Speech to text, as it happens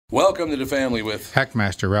Welcome to the family with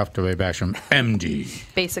Hackmaster Ralph W. Basham, MD.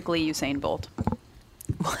 Basically Usain Bolt.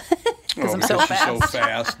 Because I'm so she's fast. so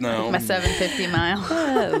fast now. My 750 mile.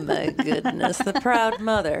 Oh, my goodness. The proud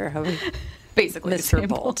mother of Basically Mr. Usain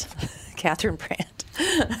Bolt, Catherine Brandt.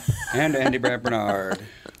 And Andy Brad Bernard.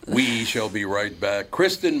 We shall be right back.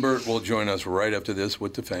 Kristen Burt will join us right after this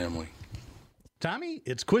with the family. Tommy,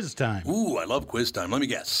 it's quiz time. Ooh, I love quiz time. Let me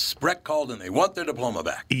guess. Spreck called and they want their diploma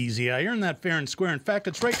back. Easy. I earned that fair and square. In fact,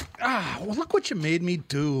 it's right. Well, look what you made me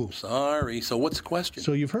do. Sorry. So what's the question?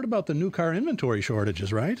 So you've heard about the new car inventory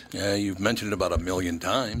shortages, right? Yeah, you've mentioned it about 1,000,000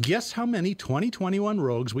 times. Guess how many 2021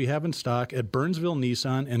 Rogues we have in stock at Burnsville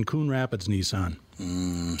Nissan and Coon Rapids Nissan?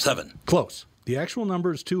 7. Close. The actual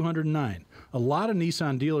number is 209. A lot of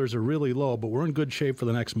Nissan dealers are really low, but we're in good shape for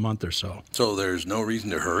the next month or so. So there's no reason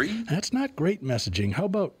to hurry? That's not great messaging. How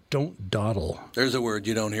about don't dawdle? There's a word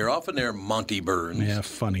you don't hear often there, Monty Burns. Yeah,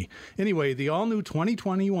 funny. Anyway, the all-new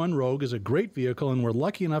 2021 Rogue is a great vehicle, and we're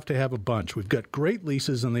lucky enough to have a bunch. We've got great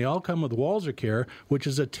leases, and they all come with Walzer Care, which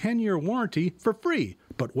is a 10-year warranty for free.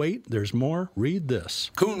 But wait, there's more. Read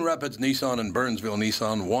this. Coon Rapids Nissan and Burnsville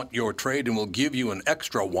Nissan want your trade and will give you an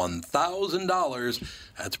extra $1,000.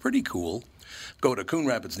 That's pretty cool. Go to Coon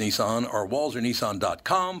Rapids Nissan or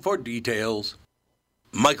WalzerNissan.com for details.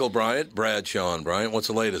 Michael Bryant, Bradshaw and Bryant, what's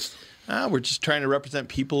the latest? We're just trying to represent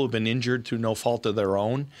people who've been injured through no fault of their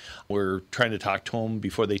own. We're trying to talk to them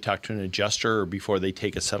before they talk to an adjuster or before they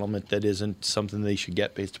take a settlement that isn't something they should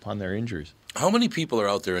get based upon their injuries. How many people are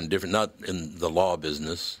out there in different, not in the law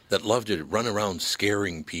business, that love to run around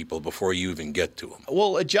scaring people before you even get to them?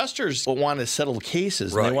 Well, adjusters want to settle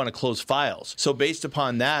cases and Right. they want to close files. So based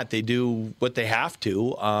upon that, they do what they have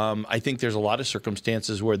to. I think there's a lot of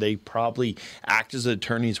circumstances where they probably act as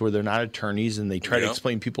attorneys where they're not attorneys and they try to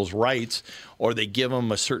explain people's rights or they give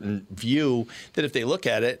them a certain view that if they look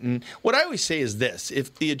at it. And what I always say is this,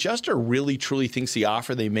 if the adjuster really truly thinks the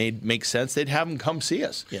offer they made makes sense, they'd have them come see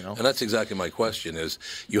us, you know. And that's exactly my question is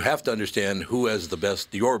you have to understand who has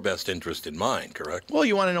your best interest in mind, correct? Well,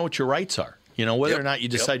 you want to know what your rights are. You know, whether or not you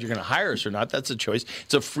decide you're going to hire us or not, that's a choice.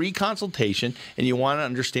 It's a free consultation, and you want to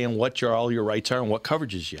understand what all your rights are and what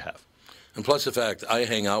coverages you have. And plus the fact I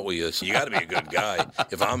hang out with you, so you got to be a good guy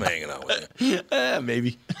if I'm hanging out with you.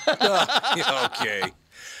 Maybe. Okay.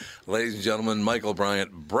 Ladies and gentlemen, Michael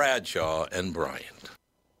Bryant, Bradshaw and Bryant.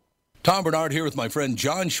 Tom Bernard here with my friend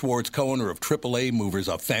John Schwartz, co-owner of AAA Movers,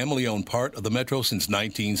 a family-owned part of the Metro since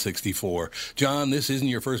 1964. John, this isn't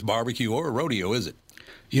your first barbecue or rodeo, is it?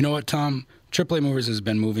 You know what, Tom? AAA Movers has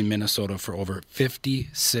been moving Minnesota for over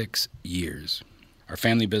 56 years. Our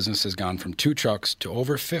family business has gone from 2 trucks to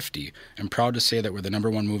over 50, and proud to say that we're the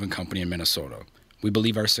 #1 moving company in Minnesota. We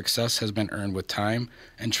believe our success has been earned with time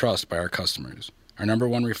and trust by our customers. Our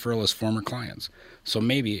 #1 referral is former clients. So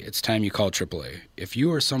maybe it's time you call AAA. If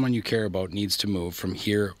you or someone you care about needs to move from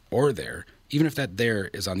here or there, even if that there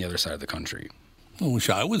is on the other side of the country. I wish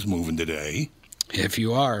I was moving today. If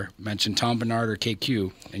you are, mention Tom Bernard or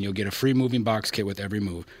KQ, and you'll get a free moving box kit with every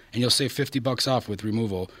move, and you'll save $50 off with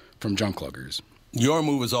removal from junk luggers. Your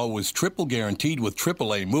move is always triple guaranteed with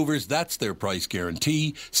AAA Movers. That's their price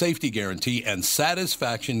guarantee, safety guarantee, and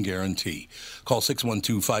satisfaction guarantee. Call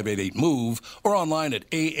 612-588-MOVE or online at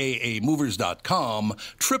aaamovers.com.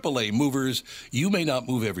 AAA Movers. You may not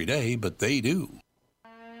move every day, but they do.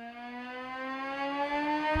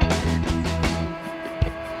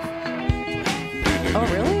 Oh,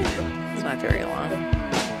 really? It's not very long.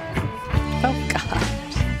 Oh, God.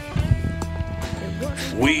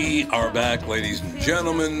 We are back, ladies and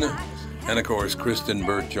gentlemen. And, of course, Kristen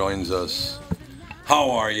Burt joins us.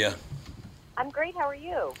 How are you? I'm great. How are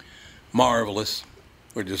you? Marvelous.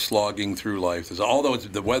 We're just slogging through life. Although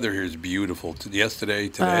the weather here is beautiful. Yesterday,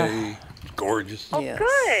 today, gorgeous. Oh, Yes.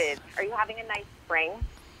 good. Are you having a nice spring?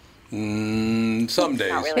 Some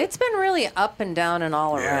days. Not really. It's been really up and down and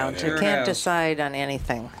all around. it You sure can't has. decide on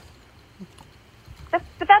anything. But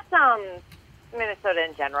that's Minnesota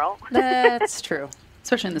in general. That's true.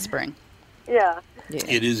 Especially in the spring. Yeah. Yeah.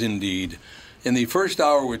 It is indeed. In the first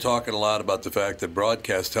hour, we're talking a lot about the fact that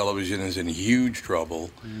broadcast television is in huge trouble.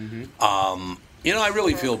 I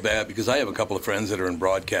really feel bad because I have a couple of friends that are in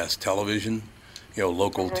broadcast television,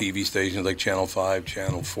 local TV stations like Channel 5,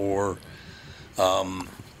 Channel 4.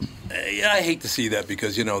 I hate to see that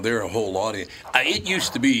because, they're a whole audience. It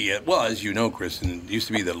used to be, as you know, Kristen, it used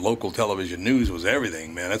to be that local television news was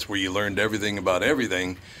everything, man. That's where you learned everything about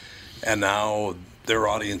everything. And now their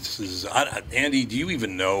audiences, Andy, do you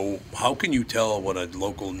even know, how can you tell what a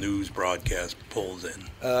local news broadcast pulls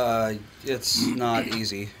in? It's not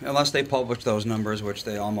easy, unless they publish those numbers, which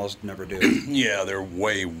they almost never do. Yeah, they're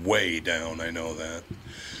way, way down, I know that.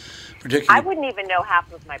 Particularly, I wouldn't even know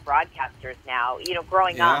half of my broadcasters now. You know,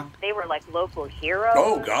 growing up, they were like local heroes.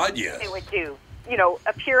 Oh, God, yes. They would do, you know,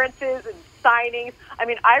 appearances and signings. I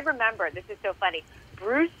mean, I remember, this is so funny,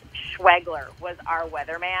 Bruce Schwegler was our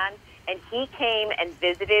weatherman, and he came and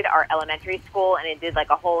visited our elementary school, and it did like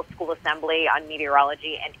a whole school assembly on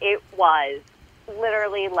meteorology, and it was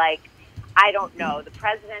literally like, I don't know, the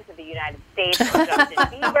President of the United States, Justin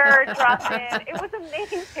Bieber dropped in. It was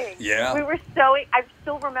amazing. Yeah. We were so, I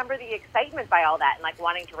still remember the excitement by all that and like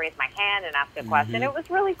wanting to raise my hand and ask a question. It was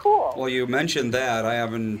really cool. Well, you mentioned that. I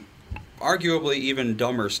have an arguably even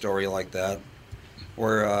dumber story like that,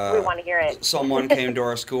 where We want to hear it. someone came to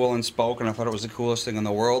our school and spoke, and I thought it was the coolest thing in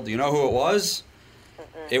the world. Do you know who it was?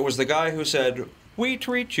 It was the guy who said, "We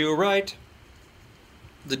treat you right."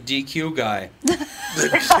 The DQ guy.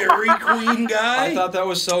 The Dairy Queen guy? I thought that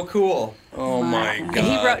was so cool. Oh, my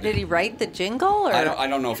God. Did he write the jingle? Or? I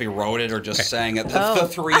don't know if he wrote it or just sang it, the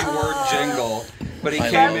three-word jingle. But he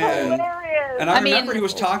came in, and I remember he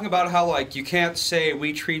was talking about how, like, you can't say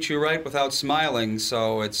 "we treat you right" without smiling,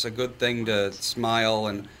 so it's a good thing to smile,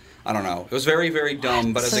 and I don't know. It was very, very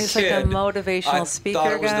dumb, but So as he's a kid, like a motivational I speaker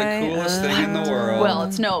thought it was guy? the coolest thing in the world. Well,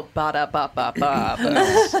 it's no ba-da-ba-ba-ba.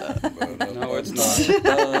 No, it's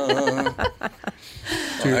not.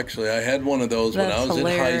 Well, actually, I had one of those when I That's was in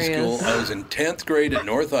high hilarious. school. I was in 10th grade at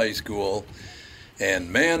North High School,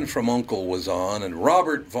 and Man from U.N.C.L.E. was on, and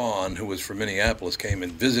Robert Vaughn, who was from Minneapolis, came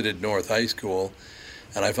and visited North High School,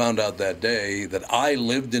 and I found out that day that I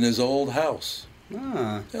lived in his old house.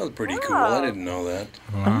 Ah. That was pretty cool. I didn't know that.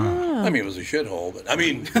 I mean, it was a shithole, but I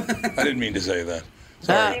mean, I didn't mean to say that.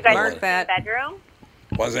 Sorry. Did you guys Mark have the that. same bedroom?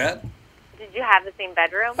 Was that? Did you have the same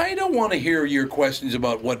bedroom? I don't want to hear your questions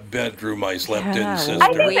about what bedroom I slept in, Yeah, sister. I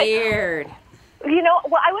think weird. You know,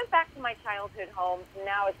 well, I went back to my childhood home.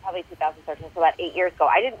 Now it's probably 2013, so about 8 years ago.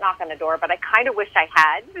 I didn't knock on the door, but I kind of wish I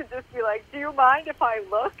had to just be like, "Do you mind if I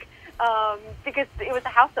look?" Because it was a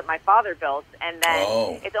house that my father built, and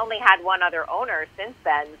then it's only had one other owner since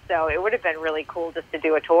then. So it would have been really cool just to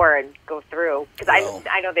do a tour and go through. Because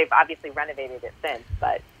I know they've obviously renovated it since,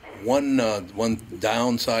 but. One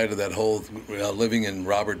downside of that whole living in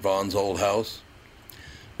Robert Vaughn's old house,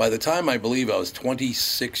 by the time I believe I was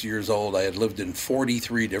 26 years old, I had lived in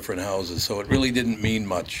 43 different houses, so it really didn't mean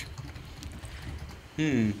much.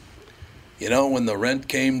 You know, when the rent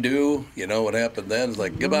came due, you know what happened then? It's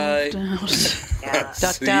like, goodbye. Yeah.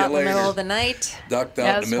 Ducked See you out in the later. middle of the night. Ducked out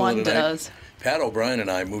in As the middle one of the does. night. Pat O'Brien and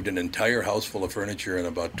I moved an entire house full of furniture in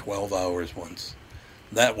about 12 hours once.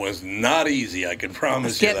 That was not easy, I can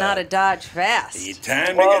promise It's you getting that. out of Dodge fast. Time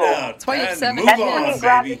to get out. That's why you have Time to 7 move That's when on, you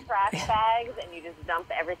grab baby. the trash bags and you just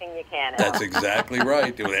dump everything you can. That's exactly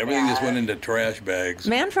right. Everything just went into trash bags.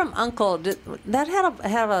 Man from U.N.C.L.E., that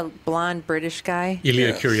had a blonde British guy. Ilya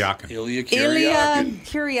Yes. Kuryakin. Ilya Ilya Kuryakin.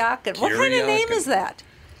 Kuryakin. What kind of name Kuryakin. is that?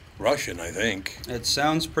 Russian, I think. It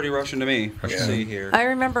sounds pretty Russian to me. Let's Yeah. see here. I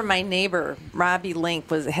remember my neighbor, Robbie Link,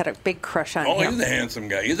 had a big crush on Oh, him. he's a handsome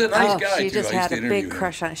guy. He's a nice guy, she too. just I used had to a interview big him.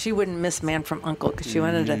 crush on. She wouldn't miss Man from U.N.C.L.E. because she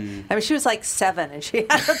wanted to. I mean, she was like 7 and she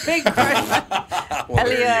had a big crush on Well,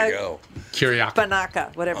 there Ilya you go. Kuryakin.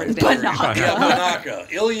 Banaka, whatever his name is. Yeah,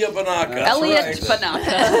 Banaka. Ilya Banaka. That's Elliot right.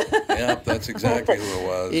 Banaka. Yep, that's exactly who it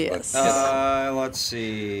was. Yes. But, Let's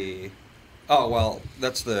see. Oh, well,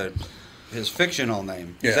 that's his fictional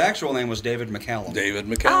name. His Yeah. actual name was David McCallum. David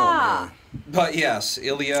McCallum. Ah. But yes,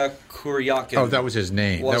 Ilya Kuryakin. Oh, that was his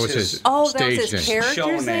name. Was that was his- his Oh, that stage was his name. Show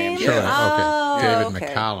character's name. name? Sure, Oh, okay. David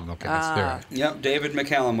okay. McCallum. Okay, that's there. Yep, David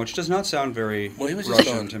McCallum, which does not sound very Well, he was just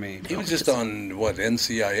Russian on. to me. He was just on what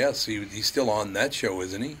NCIS. He's still on that show,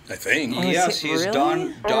 isn't he? I think Oh, is Yes, he he's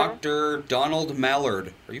really? Dr. Donald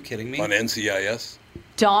Mallard. Are you kidding me? on NCIS.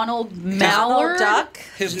 Donald Donald Mallard. Duck.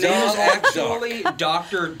 His name is Donald actually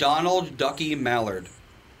Dr. Donald Ducky Mallard.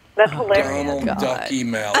 That's hilarious. Donald God. Ducky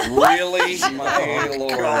Mal. Really? My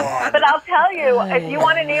lord. But I'll tell you, if you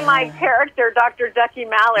want to name my character Dr. Ducky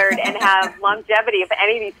Mallard and have longevity of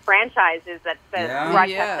any of these franchises that the Yeah. broadcast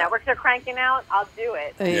Yeah. networks are cranking out, I'll do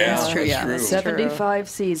it. Yeah, That's true. that's Yeah, true. 75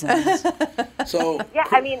 seasons. So Yeah,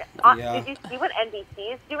 I mean, Yeah. did you see what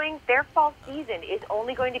NBC is doing? Their fall season is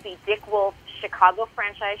only going to be Dick Wolf's Chicago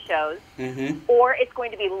franchise shows, or it's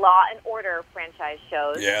going to be Law and Order franchise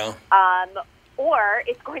shows. yeah, Or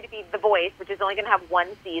it's going to be The Voice, which is only going to have one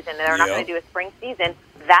season, and they're not Yep. going to do a spring season.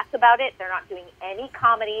 That's about it. They're not doing any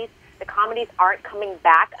comedies. The comedies aren't coming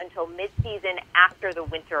back until mid-season after the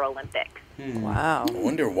Winter Olympics. Wow. I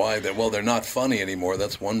wonder why. They're not funny anymore.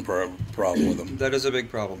 That's one problem with them. That is a big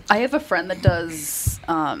problem. I have a friend that does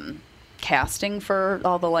casting for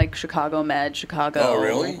all the like Chicago Med, Chicago. Oh,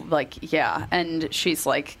 really? Like, yeah, and she's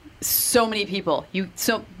like, so many people.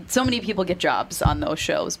 So many people get jobs on those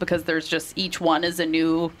shows because there's just each one is a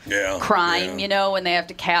new crime, you know, and they have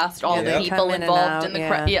to cast all the people involved in the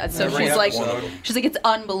crime. Yeah, so she's like, it's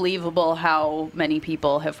unbelievable how many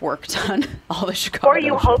people have worked on all the Chicago. Or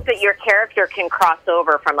you hope that your character can cross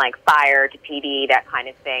over from like fire to PD, that kind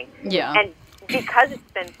of thing. Yeah. And because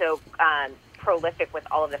it's been so prolific with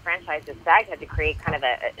all of the franchises, SAG had to create kind of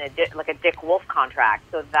a Dick Wolf contract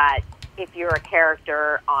so that if you're a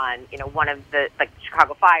character on, you know, one of the, like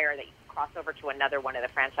Chicago Fire, that you can cross over to another one of the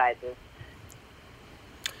franchises.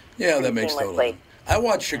 Yeah, that makes total sense. I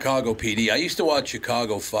watched Chicago PD. I used to watch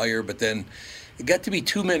Chicago Fire, but then it got to be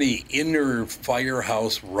too many inner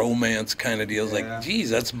firehouse romance kind of deals. Like, geez,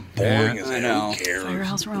 that's boring as hell. Who cares?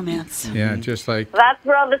 Firehouse romance. Yeah, just like... That's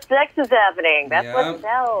where all the sex is happening. That's what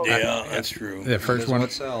sells. Yeah, that's true. The first one,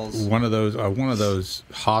 one of those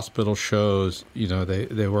hospital shows, you know,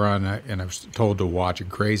 they were on, and I was told to watch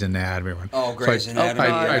Grey's Anatomy. Grey's Anatomy.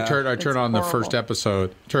 I turned on the first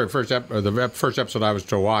episode. The first episode I was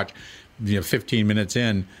to watch. 15 minutes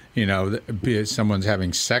in, someone's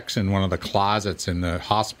having sex in one of the closets in the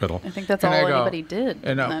hospital. I think that's all anybody did.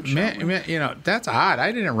 And that's odd.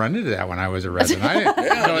 I didn't run into that when I was a resident.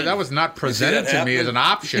 That was not presented to me as an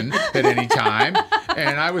option at any time,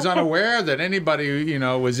 and I was unaware that anybody,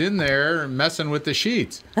 was in there messing with the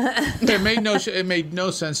sheets. It made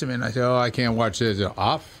no sense to me. And I said, I can't watch this.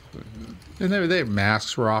 Off. And their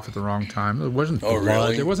masks were off at the wrong time. It wasn't blood.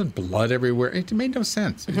 Really? There wasn't blood everywhere. It made no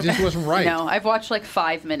sense. It just wasn't right. No, I've watched like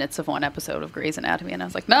 5 minutes of one episode of Grey's Anatomy, and I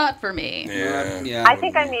was like, not for me. Yeah. I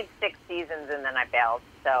think I made 6 seasons, and then I bailed.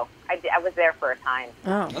 So I was there for a time.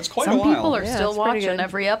 Oh, that's quite a while. Some people are still watching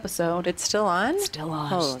every episode. It's still on? It's still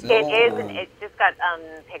on. Oh. It is, and it just got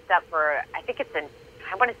picked up for, I think it's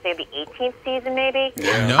I want to say the 18th season, maybe.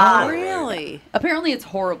 Yeah. No, really. Apparently, it's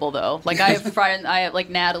horrible though. Like I have a friend,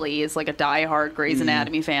 Natalie is like a diehard Grey's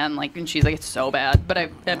Anatomy fan. Like, and she's like, it's so bad. But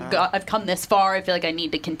I've come this far. I feel like I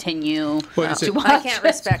need to continue to watch. I can't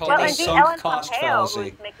respect it. Well, and Ellen Pompeo,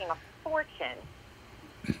 who's making a fortune.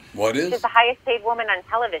 What is? She's the highest paid woman on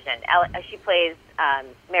television. She plays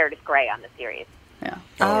Meredith Grey on the series. Yeah.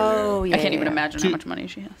 Oh, yeah. I can't even imagine how much money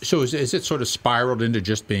she has. So is it sort of spiraled into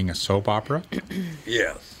just being a soap opera?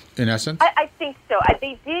 Yes. In essence? I think so.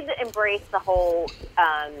 They did embrace the whole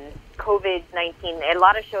COVID-19. A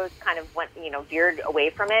lot of shows kind of went, veered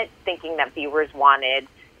away from it, thinking that viewers wanted,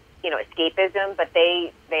 escapism. But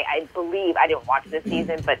I believe, I didn't watch this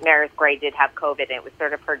season, but Meredith Grey did have COVID, and it was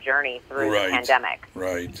sort of her journey through the pandemic.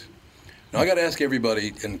 Right. Now, I got to ask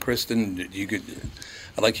everybody, and Kristen,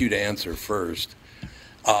 I'd like you to answer first.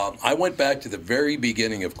 I went back to the very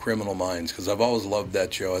beginning of Criminal Minds because I've always loved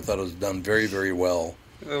that show. I thought it was done very, very well.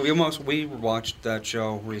 We watched that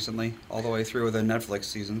show recently, all the way through the Netflix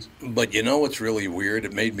seasons. But you know what's really weird?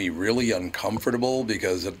 It made me really uncomfortable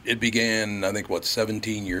because it began, I think,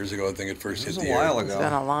 17 years ago. I think it first hit the air. It was a while ago. It's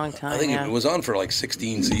been a long time. I think it was on for like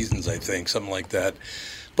 16 seasons, I think, something like that.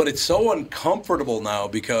 But it's so uncomfortable now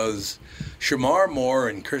because Shamar Moore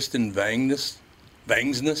and Kirsten Vangsness,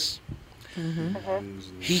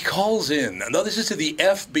 he calls in. Now, this is to the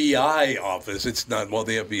FBI office. It's not, the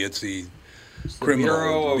FBI, it's the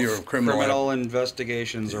Bureau of Criminal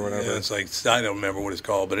Investigations or whatever. Yeah, it's like, I don't remember what it's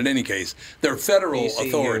called, but in any case, they're federal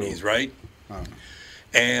authorities, right? Oh.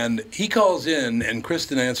 And he calls in, and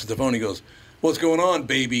Kristen answers the phone. He goes, "What's going on,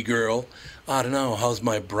 baby girl?" "I don't know. How's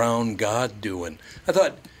my brown god doing?" I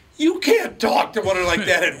thought, you can't talk to one like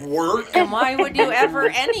that at work. And why would you ever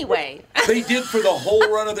anyway? They did for the whole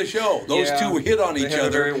run of the show. Those two hit on each other.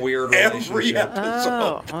 A very weird every relationship.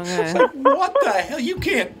 episode. Oh, okay. It's like, what the hell? You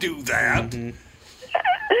can't do that.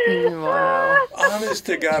 Mm-hmm. Wow. Honest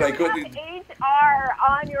to God, I couldn't. HR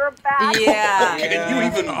on your back. Yeah. Can you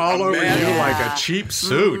even all over imagine? you like a cheap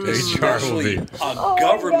suit? HR will Especially be. a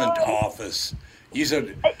government office. You said,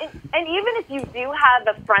 and even if you do have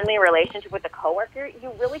a friendly relationship with a coworker,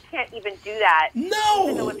 you really can't even do that. No.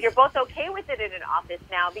 Even though if you're both okay with it in an office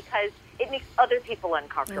now, because it makes other people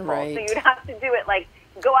uncomfortable. Right. So you'd have to do it like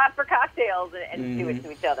go out for cocktails and do it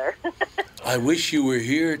to each other. I wish you were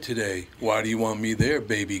here today. Why do you want me there,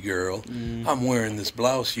 baby girl? I'm wearing this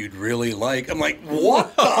blouse you'd really like. I'm like,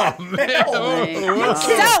 what the hell?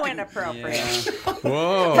 So inappropriate.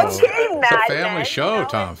 Whoa. Okay, It's a Mad family Men, show, you know,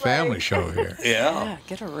 Tom. it's Family like- show here. Yeah.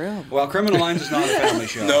 Get a room. Well, Criminal Minds is not a family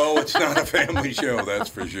show. No, it's not a family show, that's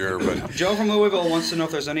for sure. But Joe from Louisville wants to know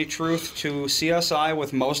if there's any truth to CSI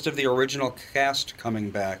with most of the original cast coming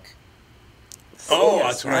back. oh,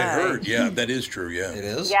 that's what I CSI. heard. Yeah, that is true. Yeah, It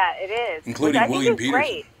is? Yeah, it is. Including Which I William think is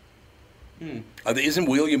Peterson. great. Isn't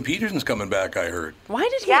William Peterson's coming back? I heard. Why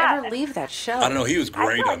did he ever leave that show? I don't know. He was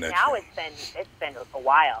great on that now show. It's been a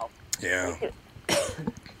while. Yeah.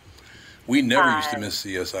 We never used to miss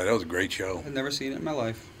CSI. That was a great show. I've never seen it in my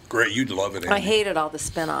life. Great. You'd love it, Andy. I hated all the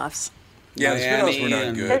spin-offs. Yeah, the spin-offs were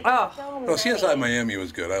not good. Oh. No, CSI Miami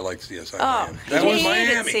was good. I liked CSI Miami. That was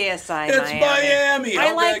Miami. CSI it's Miami.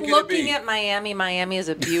 I like looking at Miami. Miami is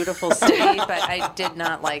a beautiful state, but I did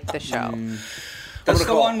not like the show. That's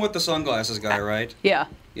the one with the sunglasses guy, right? Yeah.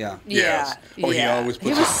 Yeah. Yes. Oh, he always puts.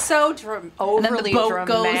 He was so overly boat dramatic.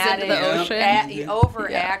 Goes into the ocean. He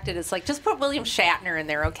overacted. It's like, just put William Shatner in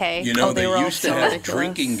there, okay? You know, they used to have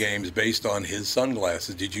drinking games based on his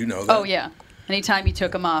sunglasses. Did you know that? Oh, yeah. Anytime you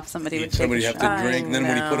took them off, somebody would have to drink, and then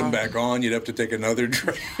when he put them back on, you'd have to take another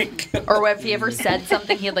drink. Or if he ever said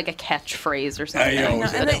something, he had like a catchphrase or something.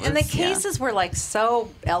 And the cases were like so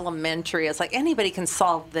elementary. It's like anybody can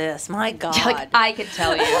solve this. My God. Like, I could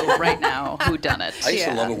tell you right now who done it. I used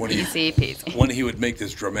to love it when when he would make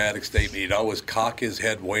this dramatic statement. He'd always cock his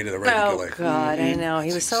head way to the right. Oh God, I know.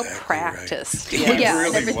 He was so practiced. Right. Yeah,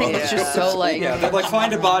 really everything was just so like. Yeah, they'd like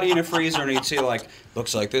find a body in a freezer, and he'd see like,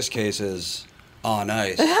 looks like this case is on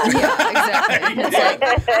ice. Yeah,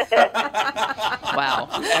 exactly. Wow.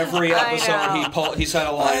 Every episode he said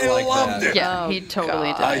a line like that. It. Yeah, he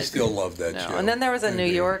totally did. I still love that show. And then there was a New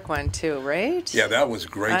York one too, right? Yeah, that was a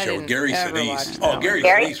great show. Gary Sinise. Oh, Gary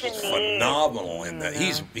Sinise was phenomenal in that.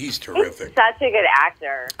 He's terrific. He's such a good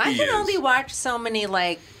actor. I can only watch so many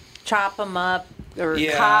like Chop 'em Up or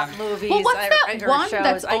cop movies. Well, what's that one shows.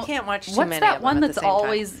 that's I can't watch too what's many that of them one at that's the same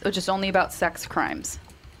always time. just only about sex crimes?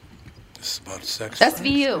 It's about sex.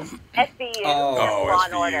 SVU. SVU. Law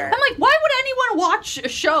and Order. I'm like, why would anyone watch a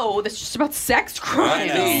show that's just about sex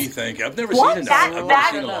crimes? I've never seen it.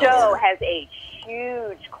 That show has a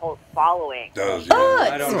huge cult following.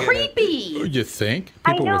 It's creepy. You think?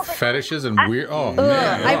 People with fetishes and weird. Oh,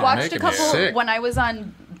 man. I watched a couple sick. when I was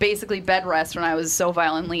on basically bed rest when I was so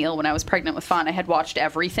violently ill when I was pregnant with Fawn. I had watched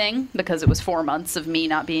everything because it was 4 months of me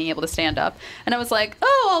not being able to stand up. And I was like,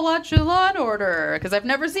 I'll watch Law and Order because I've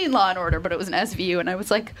never seen Law and Order, but it was an SVU. And I was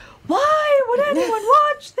like, why would anyone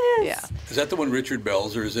watch this? Yeah. Is that the one Richard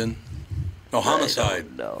Belzer is in? No, Homicide.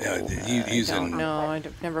 Yeah, he's in. No,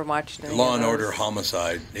 I've never watched it. Law and Order,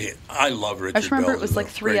 Homicide. I love Richard Belzer. I just remember it was like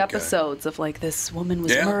 3 episodes of like this woman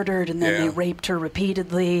was murdered and then they raped her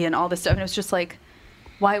repeatedly and all this stuff. And it was just like,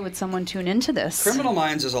 why would someone tune into this? Criminal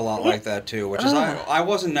Minds is a lot like that too, which is I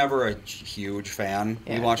wasn't never a huge fan.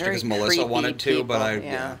 We watched it because Melissa wanted to, but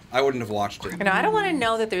I wouldn't have watched it. I don't want to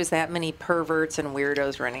know that there's that many perverts and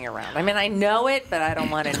weirdos running around. I mean, I know it, but I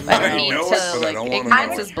don't want to know. I don't know it, but I don't want to know.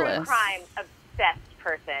 I'm a true crime obsessed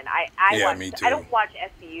person. Me too. I don't watch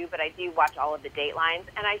SVU, but I do watch all of the Datelines,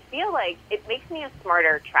 and I feel like it makes me a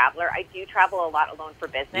smarter traveler. I do travel a lot alone for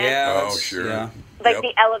business. Yeah. Oh, sure. Yeah. Like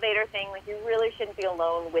the elevator thing, like you really shouldn't be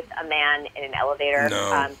alone with a man in an elevator.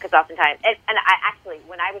 No. Because oftentimes, and I actually,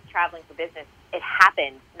 when I was traveling for business, it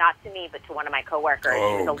happened, not to me, but to one of my coworkers.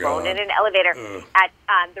 Oh, he was alone in an elevator at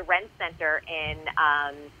the Rent Center in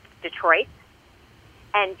Detroit.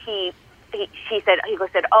 And she said,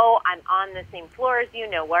 I'm on the same floor as you,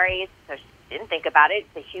 no worries. So she didn't think about it.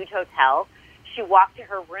 It's a huge hotel. She walked to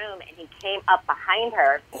her room, and he came up behind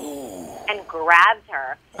her and grabbed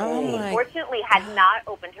her. He fortunately had not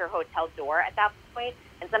opened her hotel door at that point,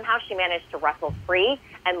 and somehow she managed to rustle free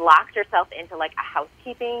and locked herself into like a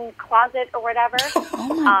housekeeping closet or whatever,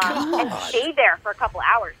 and stayed there for a couple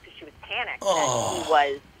hours because she was panicked that he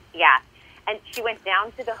was, And she went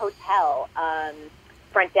down to the hotel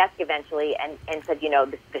front desk eventually and said,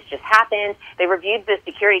 this just happened. They reviewed the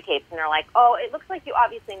security tapes and they're like, it looks like you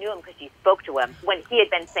obviously knew him because you spoke to him when he had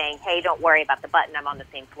been saying, hey, don't worry about the button. I'm on the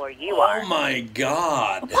same floor you are. Oh, my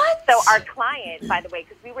God. What? So our client, by the way,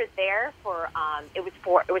 because we were there for, it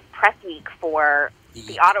was press week for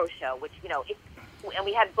the auto show, which, and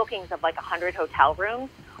we had bookings of like 100 hotel rooms.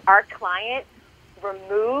 Our client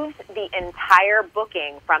removed the entire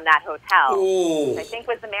booking from that hotel, which I think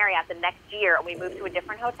was the Marriott the next year, and we moved to a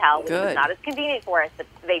different hotel, which was not as convenient for us, but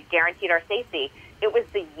they guaranteed our safety. It was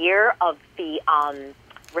the year of the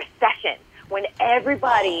recession, when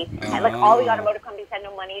everybody, like all the automotive companies had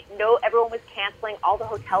no money, everyone was canceling, all the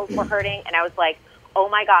hotels were hurting, and I was like, oh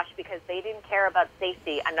my gosh, because they didn't care about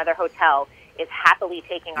safety, another hotel is happily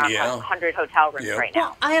taking our 100 hotel rooms right now.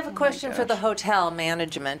 Well, I have a question for the hotel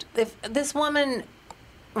management. If this woman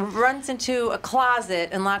runs into a closet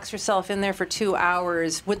and locks herself in there for 2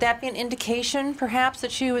 hours, would that be an indication, perhaps,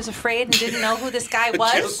 that she was afraid and didn't know who this guy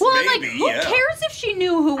was? Who cares if she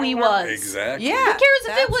knew who he was? Exactly. Yeah. Who cares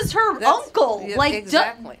if it was her uncle? Like,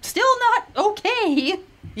 exactly. Still not okay.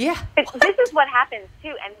 Yeah. But this is what happens,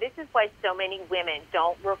 too, and this is why so many women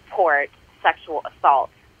don't report sexual assault,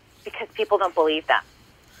 because people don't believe them.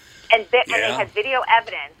 And they had video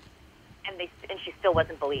evidence, and she still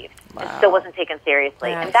wasn't believed. Wow. And still wasn't taken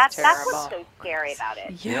seriously. That's what's so scary about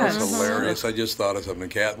it. You know, it's hilarious. I just thought of something.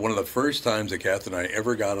 One of the first times that Kath and I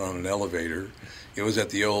ever got on an elevator, it was at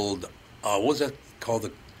the old, what was that called?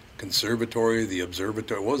 The conservatory, the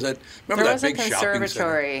observatory. What was that? Remember that big shopping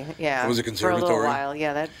center? Yeah. It was a conservatory? For a little while.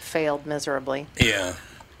 Yeah, that failed miserably. Yeah.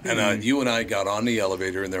 And you and I got on the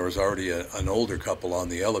elevator, and there was already an older couple on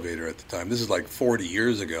the elevator at the time. This is like 40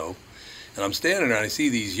 years ago. And I'm standing there, and I see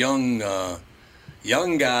these young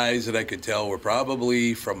guys that I could tell were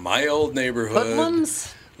probably from my old neighborhood.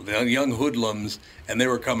 Hoodlums? Young hoodlums. And they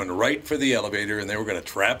were coming right for the elevator, and they were going to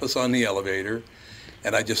trap us on the elevator.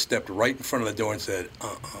 And I just stepped right in front of the door and said,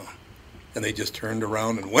 And they just turned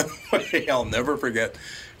around and went away. I'll never forget.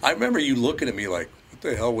 I remember you looking at me like, what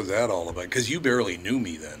the hell was that all about? Because you barely knew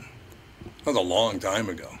me then. That was a long time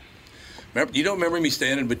ago. You don't remember me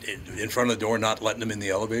standing in front of the door not letting them in the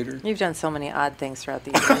elevator? You've done so many odd things throughout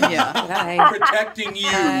the years. Yeah. Protecting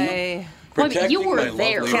you. Well, you were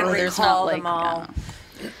there. There's not like...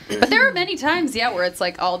 But there are many times, where it's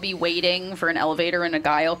like I'll be waiting for an elevator and a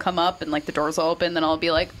guy will come up and like the doors will open, then I'll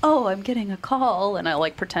be like, oh, I'm getting a call, and I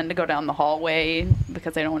like pretend to go down the hallway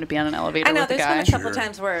because I don't want to be on an elevator with a guy. There's been a couple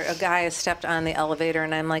times where a guy has stepped on the elevator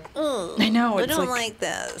and I'm like, oh, I know, I don't like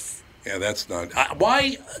this. Yeah, that's not...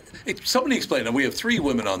 why... Somebody explain. Now, we have 3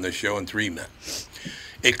 women on this show and 3 men.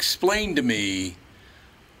 Explain to me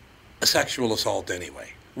a sexual assault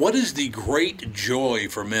anyway. What is the great joy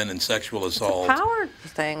for men in sexual assault? It's a power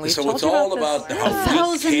thing. So it's all about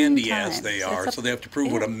how weak candy-ass they are. So they have to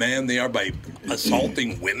prove what a man they are by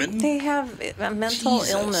assaulting women? They have a mental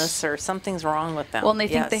illness or something's wrong with them. Well, and they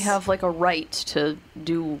think they have like a right to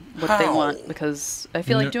do what they want because I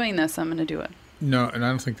feel like doing this, I'm going to do it. No, and I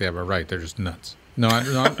don't think they have a right. They're just nuts. No,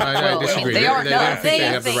 I disagree. They are nuts. They don't think they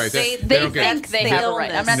have the right. They think they have a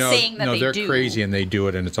right. I'm not saying that they do. No, they're crazy and they do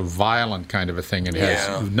it, and it's a violent kind of a thing. It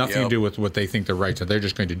has nothing to do with what they think the rights are. They're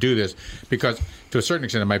just going to do this because, to a certain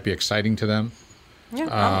extent, it might be exciting to them. Yeah,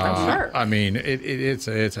 I'm sure. I mean, it's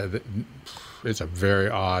a very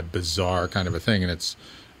odd, bizarre kind of a thing, and it's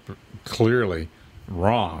clearly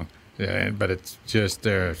wrong. Yeah, but it's just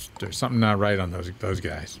there's something not right on those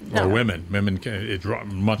guys or women. Women, it's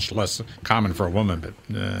much less common for a woman, but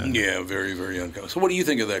yeah, very, very uncommon. So, what do you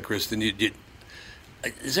think of that, Kristen?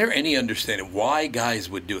 Is there any understanding why guys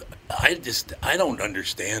would do it? I don't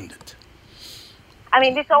understand it. I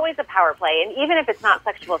mean, it's always a power play, and even if it's not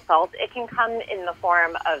sexual assault, it can come in the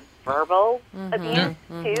form of verbal abuse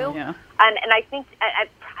too. Yeah. And I think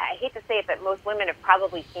I hate to say it, but most women have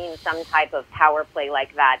probably seen some type of power play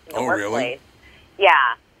like that in the workplace. Really?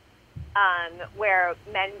 Yeah, where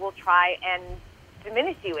men will try and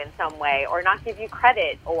diminish you in some way, or not give you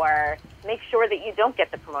credit, or make sure that you don't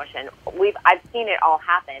get the promotion. I've seen it all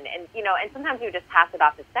happen, and and sometimes you just pass it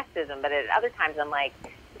off as sexism, but at other times I'm like,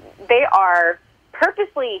 they are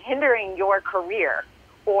purposely hindering your career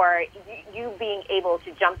or you being able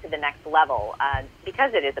to jump to the next level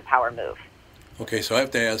because it is a power move. Okay, so I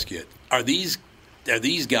have to ask you, are these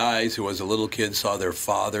guys who as a little kid saw their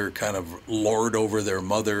father kind of lord over their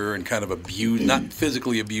mother and kind of abuse, not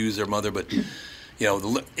physically abuse their mother, but,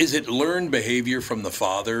 is it learned behavior from the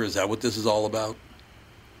father? Is that what this is all about?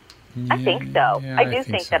 I think so. Yeah, I do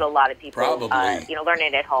think that a lot of people, learn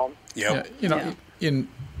it at home. Yep. In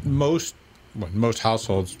most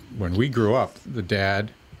households, when we grew up, the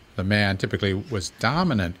man typically was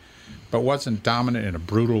dominant, but wasn't dominant in a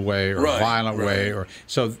brutal way or a violent way.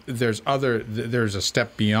 So there's a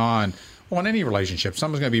step beyond. Well, in any relationship,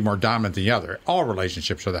 someone's going to be more dominant than the other. All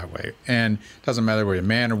relationships are that way. And it doesn't matter whether you're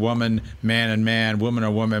man or woman, man and man, woman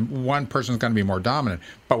or woman, one person's going to be more dominant.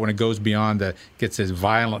 But when it goes beyond gets this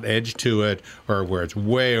violent edge to it, or where it's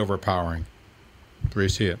way overpowering, where you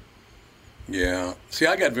see it. Yeah. See,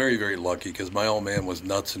 I got very, very lucky because my old man was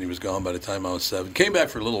nuts and he was gone by the time I was 7. Came back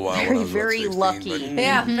for a little while when I was very 16, lucky. But,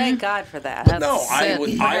 yeah, thank God for that. No,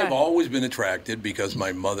 I've always been attracted because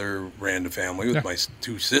my mother ran the family with my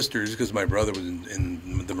 2 sisters because my brother was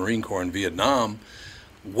in the Marine Corps in Vietnam.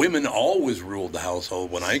 Women always ruled the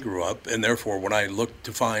household when I grew up, and therefore when I looked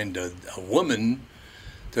to find a woman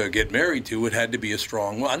to get married to, it had to be a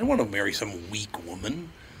strong one. I didn't want to marry some weak woman.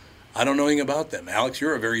 I don't know anything about them. Alex,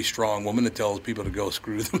 you're a very strong woman that tells people to go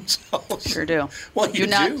screw themselves. Sure do. Well, you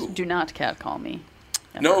do. Do not catcall me.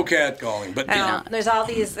 No catcalling, but there's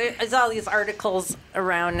all these articles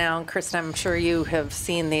around now, and Kristen, I'm sure you have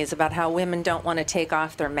seen these about how women don't want to take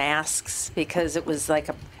off their masks because it was like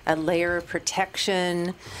a layer of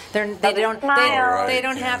protection. They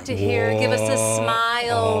don't have to hear "give us a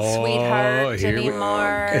smile, sweetheart"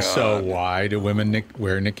 anymore. So why do women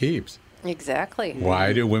wear niqabs? Exactly.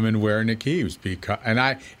 Why do women wear niqabs? Because and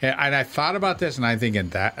I thought about this, and I think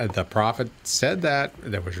that the Prophet said that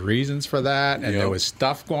there was reasons for that, and there was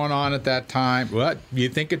stuff going on at that time. But you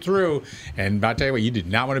think it through, and I'll tell you what, you did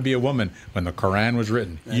not want to be a woman when the Quran was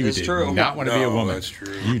written. You did not want to be a woman. That's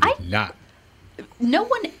true. You did not. No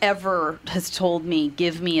one ever has told me,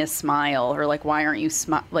 "Give me a smile," or like, "Why aren't you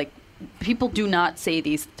smile?" Like, people do not say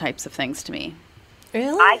these types of things to me.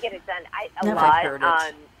 Really? I get it done a Never lot. heard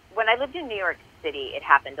it. When I lived in New York City, it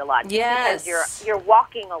happened a lot. Yes. Because you're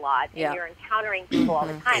walking a lot and you're encountering people all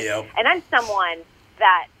the time. Yep. And I'm someone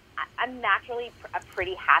that I'm naturally a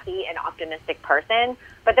pretty happy and optimistic person.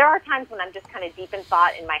 But there are times when I'm just kind of deep in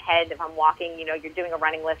thought in my head. If I'm walking, you're doing a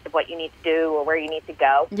running list of what you need to do or where you need to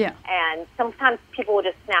go. Yeah. And sometimes people will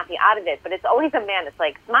just snap you out of it. But it's always a man that's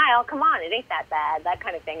like, "Smile, come on, it ain't that bad," that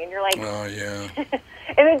kind of thing. And you're like, oh yeah.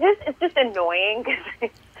 and it's just annoying because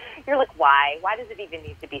you're like, why? Why does it even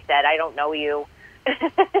need to be said? I don't know you.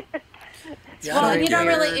 Well, you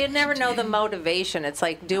never know the motivation. It's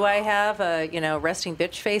like, do I have a, resting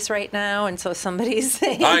bitch face right now? And so somebody's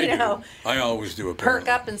saying, I always do. Apparently. Perk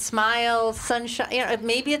up and smile, sunshine.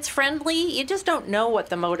 Maybe it's friendly. You just don't know what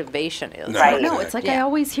the motivation is. No, right? No, it's like I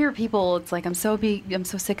always hear people. It's like I'm so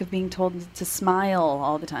sick of being told to smile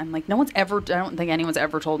all the time. Like I don't think anyone's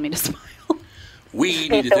ever told me to smile. We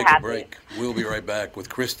need to take a break. We'll be right back with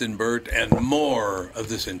Kristen Burt and more of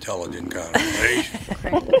this intelligent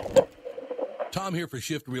conversation. Tom here for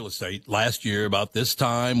Shift Real Estate. Last year, about this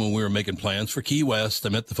time when we were making plans for Key West, I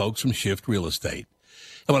met the folks from Shift Real Estate.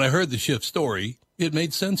 And when I heard the Shift story, it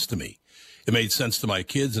made sense to me. It made sense to my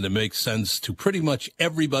kids, and it makes sense to pretty much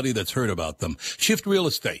everybody that's heard about them. Shift Real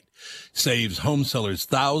Estate saves home sellers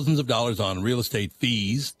thousands of dollars on real estate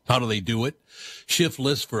fees. How do they do it? Shift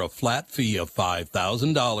lists for a flat fee of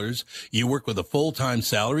 $5,000. You work with a full-time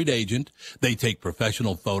salaried agent. They take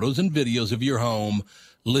professional photos and videos of your home,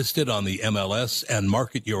 list it on the MLS, and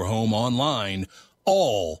market your home online,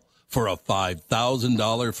 all for a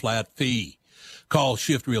 $5,000 flat fee. Call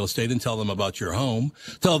Shift Real Estate and tell them about your home.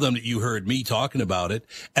 Tell them that you heard me talking about it,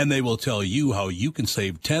 and they will tell you how you can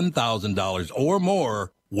save $10,000 or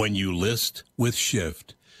more when you list with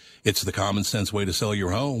Shift. It's the common sense way to sell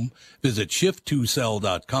your home. Visit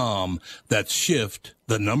shift2sell.com. That's shift,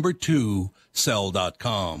 2,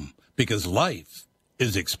 sell.com. Because life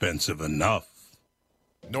is expensive enough.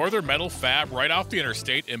 Northern Metal Fab, right off the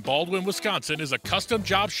interstate in Baldwin, Wisconsin, is a custom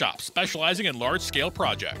job shop specializing in large-scale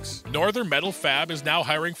projects. Northern Metal Fab is now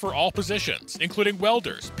hiring for all positions, including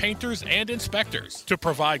welders, painters, and inspectors, to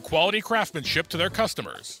provide quality craftsmanship to their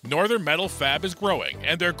customers. Northern Metal Fab is growing,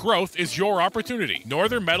 and their growth is your opportunity.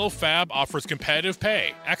 Northern Metal Fab offers competitive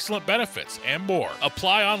pay, excellent benefits, and more.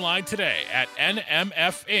 Apply online today at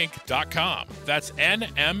nmfinc.com. That's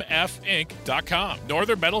nmfinc.com.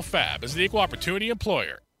 Northern Metal Fab is the equal opportunity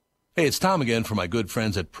employer. Hey, it's Tom again for my good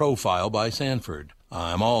friends at Profile by Sanford.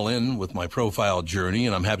 I'm all in with my profile journey,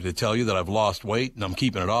 and I'm happy to tell you that I've lost weight, and I'm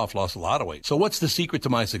keeping it off, lost a lot of weight. So what's the secret to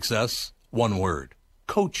my success? One word.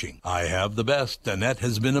 Coaching. I have the best, and that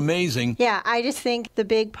has been amazing. Yeah, I just think the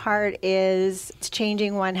big part is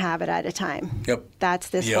changing one habit at a time. Yep. That's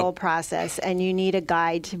this whole process, and you need a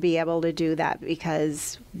guide to be able to do that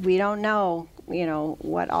because we don't know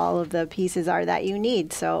what all of the pieces are that you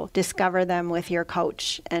need. So discover them with your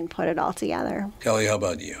coach and put it all together. Kelly, how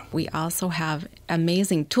about you? We also have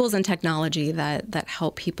amazing tools and technology that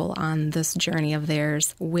help people on this journey of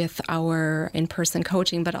theirs with our in-person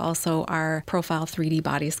coaching, but also our Profile 3D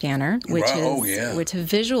body scanner, which to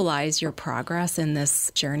visualize your progress in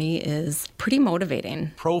this journey is pretty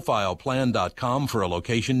motivating. Profileplan.com for a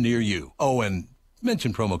location near you. Oh, and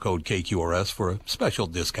mention promo code KQRS for a special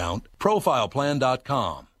discount.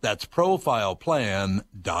 Profileplan.com. That's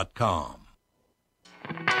profileplan.com.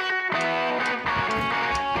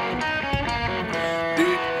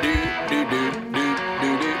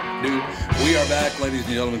 We are back, ladies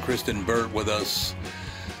and gentlemen. Kristen Burt with us.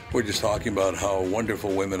 We're just talking about how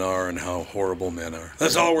wonderful women are and how horrible men are.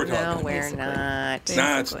 That's all we're talking about. No, we're not.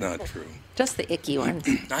 Nah, it's not true. Just the icky ones.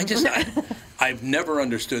 I've never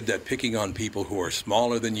understood that picking on people who are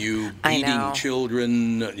smaller than you, beating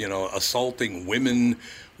children, assaulting women.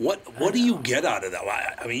 What do you get out of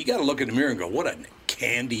that? I mean, you got to look in the mirror and go, what a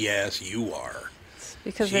candy ass you are.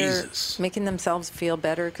 Because they're making themselves feel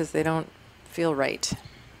better because they don't feel right.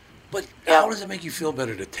 But how does it make you feel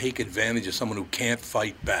better to take advantage of someone who can't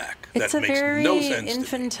fight back? It's that a makes very no sense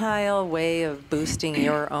infantile way of boosting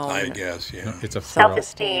your own. I guess, yeah. It's a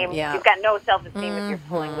self-esteem. Yeah. You've got no self-esteem if you're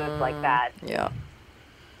pulling moves like that. Yeah.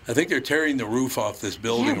 I think they're tearing the roof off this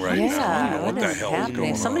building now. I don't know what the hell is going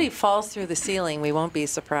on. If somebody falls through the ceiling, we won't be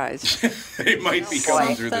surprised. They might be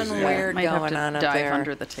coming through the ceiling. Weird might going have on to up dive there.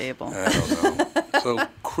 under the table. I don't know. So,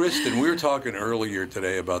 Kristen, we were talking earlier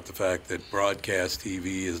today about the fact that broadcast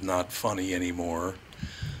TV is not funny anymore.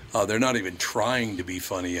 They're not even trying to be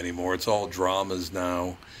funny anymore. It's all dramas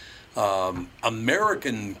now.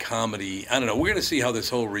 American comedy, I don't know. We're going to see how this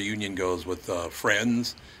whole reunion goes with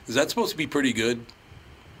Friends. Is that supposed to be pretty good?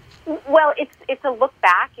 Well, it's a look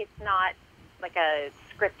back. It's not like a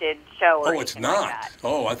scripted show or it's anything not. like that.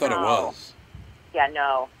 Oh, I thought it was. Yeah,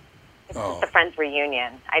 no. It's just a Friends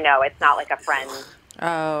reunion. I know, it's not like a Friends.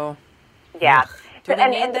 Oh. Yeah. Do they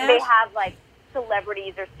need and that? they have, like,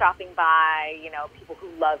 celebrities are stopping by, people who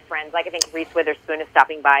love Friends. Like, I think Reese Witherspoon is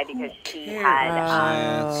stopping by because she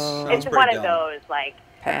had... it's one of those, like,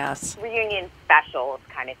 Pass. reunion specials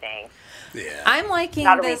kind of thing. Yeah. I'm liking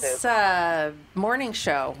this morning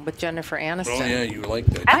show with Jennifer Aniston. Oh, yeah, you like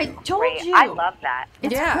that. I told you. I love that.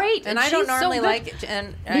 It's great. And I don't she's normally so like it.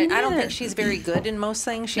 And I don't think she's very good in most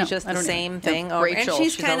things. She's just the same thing. Rachel, and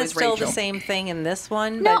she's kind of always still Rachel. the same thing in this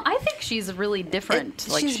one. No, but I think she's really different.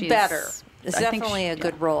 she's better. It's definitely a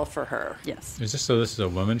good role for her. Yes. Is this a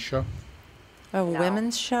women's show? A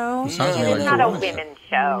women's show? It sounds It's like not a a women's women's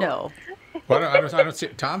show. No. Well, I don't see.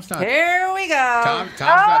 Tom's not. Here we go. Tom's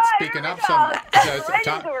not speaking up so.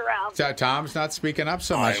 Around. Tom's not speaking up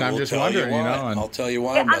so much. I'm just tell you wondering, why. And I'll tell you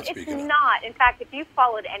why I'm not speaking It's up. not. In fact, if you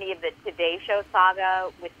followed any of the Today Show saga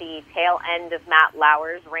with the tail end of Matt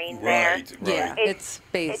Lauer's reign there, yeah, it's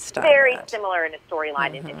based it's on very that. similar in a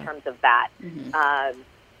storyline in terms of that.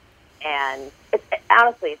 And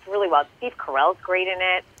honestly, it's really well. Steve Carell's great in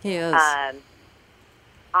it. He is.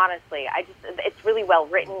 Honestly, it's really well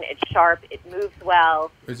written. It's sharp. It moves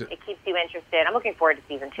well. It keeps you interested. I'm looking forward to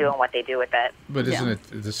season 2 and what they do with it. But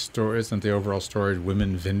isn't the overall story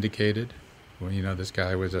women vindicated? Well, this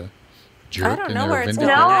guy was a jerk. I don't know where it's going.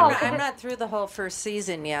 I'm not through the whole first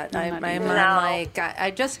season yet. I'm like I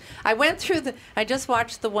just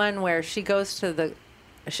watched the one where she goes to the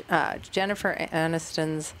Jennifer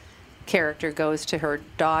Aniston's character goes to her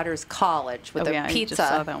daughter's college with a pizza, I just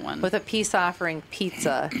saw that one. with a peace offering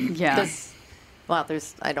pizza. Yeah.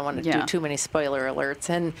 I don't want to do too many spoiler alerts.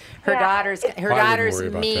 And her daughter's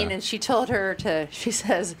mean, and she told her she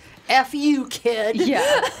says, "F you, kid." Yeah.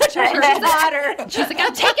 To her daughter. She's like,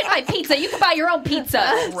 "I'm taking my pizza. You can buy your own pizza."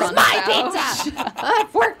 It's my pizza.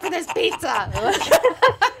 I've worked for this pizza.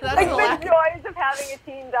 Like the joys of having a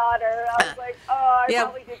teen daughter. I was like, I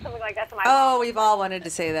probably did something like that to my mom. We've all wanted to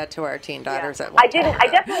say that to our teen daughters at one time. I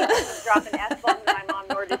definitely didn't drop an F-bomb to my mom,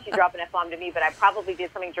 nor did she drop an F-bomb to me, but I probably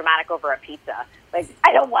did something dramatic over a pizza. Like,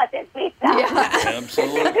 I don't want this pizza. Yeah.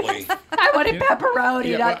 Absolutely. I wanted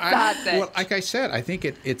pepperoni, not sausage. Well, like I said, I think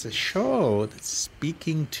it's a show that's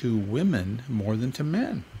speaking to women more than to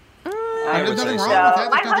men. I There's would nothing say wrong so. with that.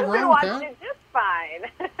 My There's nothing husband wrong with watched that. it just fine.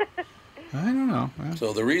 I don't know.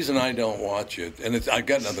 So the reason I don't watch it, and I've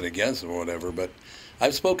got nothing against him or whatever, but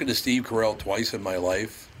I've spoken to Steve Carell twice in my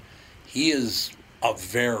life. He is a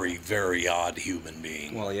very, very odd human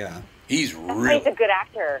being. Well, yeah. He's He's a good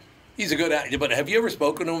actor. He's a good actor, but have you ever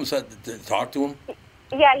spoken to him, talked to him?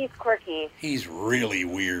 Yeah, he's quirky. He's really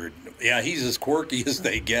weird. Yeah, he's as quirky as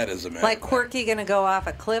they get as a man. Like quirky going to go off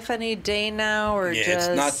a cliff any day now, or just it's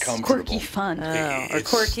not comfortable. Quirky fun. Or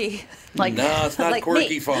quirky. No, it's not like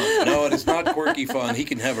quirky me. fun. No, it's not quirky fun. He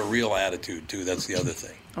can have a real attitude, too. That's the other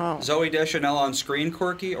thing. Oh. Zoe Deschanel on screen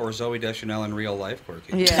quirky or Zoe Deschanel in real life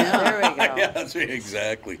quirky? Yeah, there we go. Yeah, that's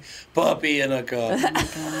exactly. Puppy in a cup.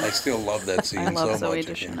 I still love that scene I love so Zoe much.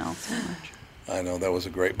 Deschanel so much. I know, that was a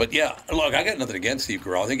great... But yeah, look, I got nothing against Steve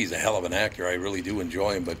Carell. I think he's a hell of an actor. I really do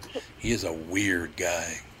enjoy him, but he is a weird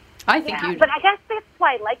guy. I think But I guess that's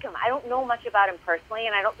why I like him. I don't know much about him personally,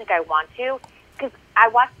 and I don't think I want to, because I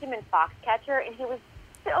watched him in Foxcatcher, and he was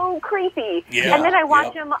so creepy. Yeah, and then I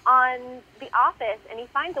watch him on The Office, and he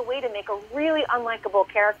finds a way to make a really unlikable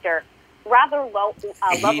character rather lovable.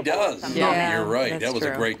 He does. Yeah, you're right. That was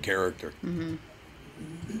true. a great character. Mm-hmm.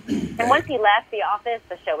 And once he left The Office,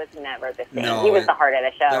 the show was never the same. No, he was the heart of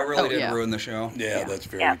the show. That really did ruin the show. Yeah, that's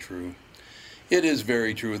very true. It is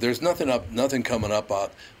very true. There's nothing coming up.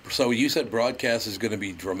 So you said broadcast is going to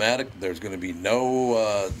be dramatic. There's going to be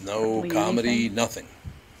no comedy, nothing.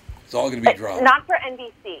 It's all going to be drama. Not for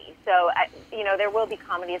NBC. So, there will be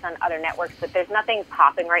comedies on other networks, but there's nothing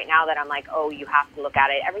popping right now that I'm like, oh, you have to look at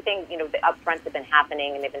it. Everything, the upfronts have been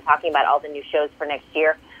happening, and they've been talking about all the new shows for next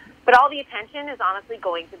year. But all the attention is honestly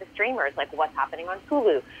going to the streamers, like what's happening on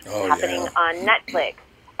Hulu, what's happening on Netflix,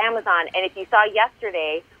 Amazon. And if you saw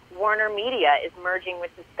yesterday, Warner Media is merging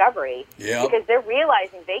with Discovery because they're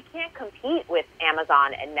realizing they can't compete with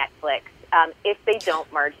Amazon and Netflix. If they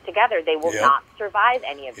don't merge together, they will not survive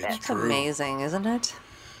any of this. It's amazing, isn't it?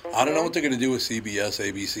 I don't know what they're going to do with CBS,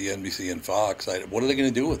 ABC, NBC, and Fox. What are they going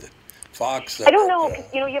to do with it? Fox. I don't know.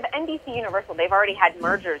 You have NBC Universal. They've already had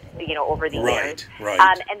mergers, over the years.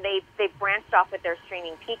 Right. And they've branched off with their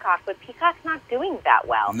streaming Peacock, but Peacock's not doing that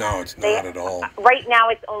well. No, it's not at all. Right now,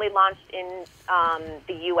 it's only launched in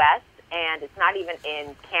the U.S., and it's not even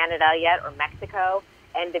in Canada yet or Mexico.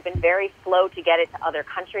 And they've been very slow to get it to other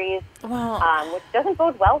countries, which doesn't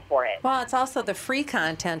bode well for it. Well, it's also the free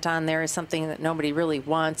content on there is something that nobody really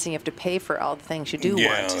wants, and you have to pay for all the things you do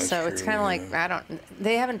want. So it's kind of like,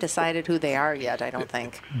 they haven't decided who they are yet, I don't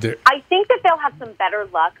think. I think that they'll have some better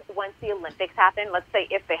luck once the Olympics happen. Let's say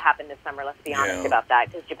if they happen this summer, let's be honest about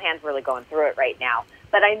that, because Japan's really going through it right now.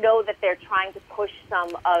 But I know that they're trying to push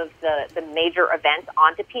some of the major events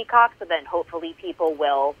onto Peacock, so then hopefully people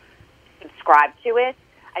will subscribe to it.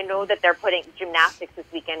 I know that they're putting gymnastics this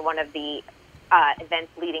weekend. One of the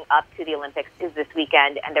events leading up to the Olympics is this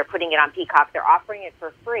weekend, and they're putting it on Peacock. They're offering it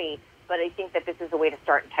for free, but I think that this is a way to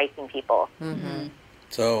start enticing people. Mm-hmm.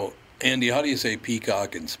 So, Andy, how do you say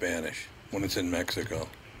peacock in Spanish when it's in Mexico?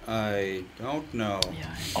 I don't know.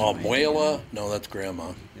 Abuela? No, that's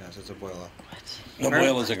grandma. Yes, it's abuela.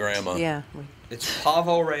 Abuela's a grandma. Yeah. It's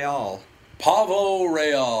Pavo Real. Pavo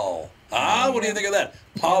Real. What do you think of that?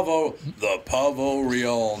 The Pavo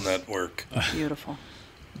Real Network. Beautiful.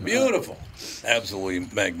 Beautiful.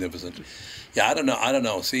 Absolutely magnificent. Yeah, I don't know.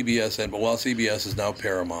 CBS CBS is now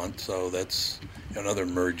Paramount, so that's another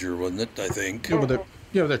merger, wasn't it? I think. Yeah, but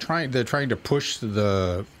they're trying to push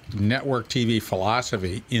the network TV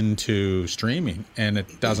philosophy into streaming, and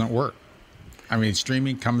it doesn't work. I mean,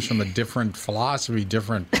 streaming comes from a different philosophy,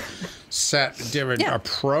 different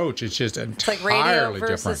approach. It's just entirely like radio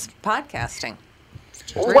versus podcasting.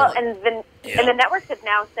 Well, and the networks have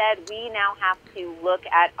now said we now have to look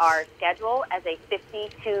at our schedule as a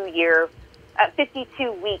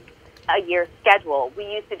 52-week a year schedule.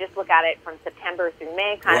 We used to just look at it from September through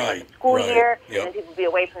May, kind of like the school year, and then people would be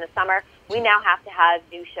away from the summer. We now have to have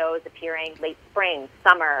new shows appearing late spring,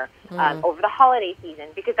 summer, over the holiday season,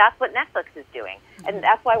 because that's what Netflix is doing. And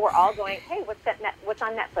that's why we're all going, hey, what's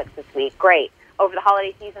on Netflix this week? Great. Over the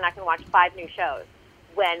holiday season, I can watch 5 new shows.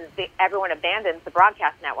 When everyone abandons the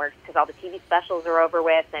broadcast networks because all the TV specials are over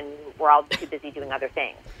with and we're all too busy doing other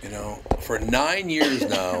things. For 9 years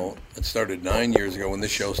now, it started 9 years ago when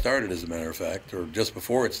this show started, as a matter of fact, or just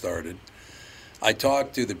before it started, I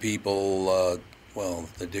talked to the people,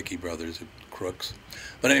 the Dickey brothers at Crooks.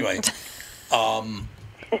 But anyway,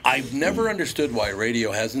 I've never understood why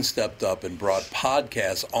radio hasn't stepped up and brought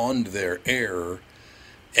podcasts onto their air.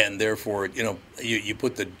 And therefore, you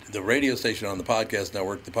put the radio station on the podcast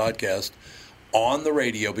network, the podcast on the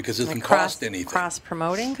radio, because it doesn't cost anything.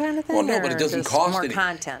 Cross-promoting kind of thing? Well, no, but it doesn't cost anything.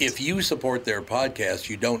 Content. If you support their podcast,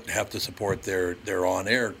 you don't have to support their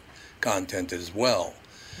on-air content as well.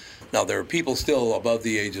 Now, there are people still above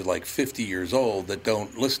the age of 50 years old that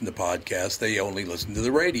don't listen to podcasts. They only listen to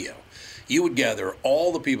the radio. You would gather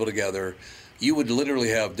all the people together. You would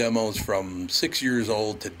literally have demos from 6 years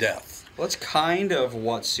old to death. Well, that's kind of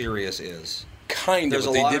what Sirius is. There's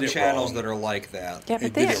a lot of channels that are like that. Yeah,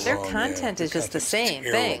 but their content is just the same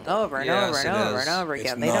thing over and over and over and over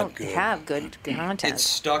again. They don't have good content. It's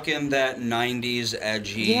stuck in that 90s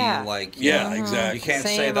edgy, exactly. You can't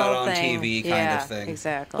say that on TV kind of thing.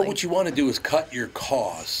 Exactly. But what you want to do is cut your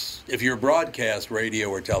costs. If you're broadcast radio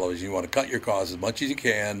or television, you want to cut your costs as much as you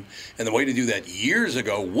can. And the way to do that years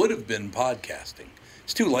ago would have been podcasting.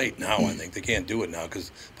 It's too late now, I think. They can't do it now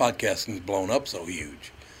because podcasting's blown up so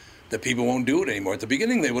huge that people won't do it anymore. At the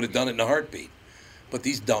beginning, they would have done it in a heartbeat. But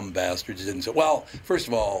these dumb bastards didn't. Well, first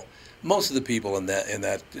of all, most of the people in that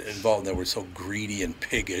involved in that were so greedy and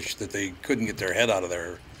piggish that they couldn't get their head out of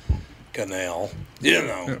their canal.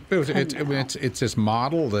 It's this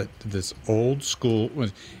model that this old school.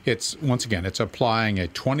 It's applying a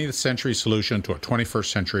 20th century solution to a 21st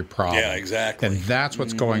century problem. Yeah, exactly. And that's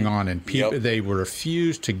what's going on. And people they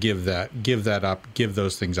refuse to give that up, give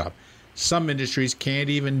those things up. Some industries can't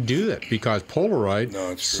even do that because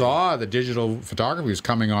Polaroid saw the digital photography was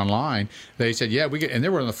coming online. They said, and they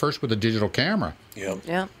were the first with a digital camera.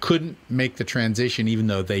 Yep. Couldn't make the transition even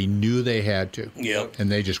though they knew they had to. Yep.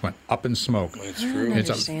 And they just went up in smoke. That's true.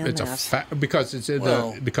 Because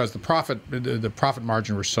the profit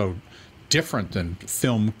margin was so different than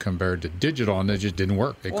film compared to digital, and it just didn't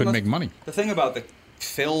work. They couldn't make money. The thing about the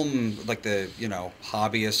film, like the,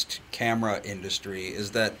 hobbyist camera industry,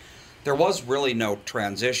 is that there was really no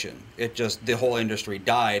transition. It just, the whole industry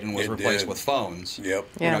died and was replaced with phones. Yep.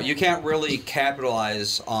 Yeah. You can't really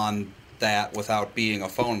capitalize on that without being a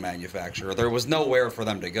phone manufacturer. There was nowhere for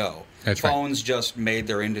them to go. Phones just made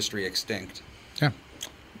their industry extinct. Yeah.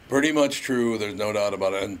 Pretty much true. There's no doubt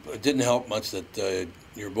about it. And it didn't help much that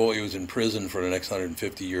your boy was in prison for the next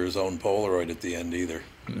 150 years, owned Polaroid at the end either.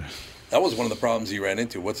 That was one of the problems he ran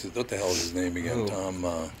into. What the hell is his name again?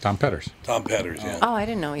 Tom Petters. Tom Petters, yeah. Oh, I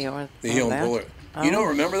didn't know you were He owned Polaroid. Oh. You don't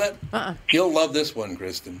remember that? Uh-uh. You'll love this one,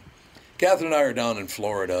 Kristen. Catherine and I are down in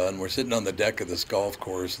Florida, and we're sitting on the deck of this golf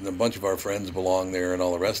course, and a bunch of our friends belong there and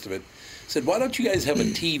all the rest of it. I said, why don't you guys have a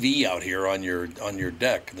TV out here on your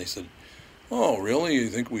deck? And they said, oh, really? You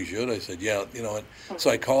think we should? I said, yeah, you know what? So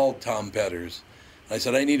I called Tom Petters. I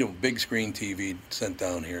said, I need a big screen TV sent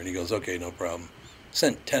down here. And he goes, okay, no problem.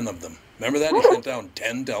 Sent 10 of them. Remember that? He sent down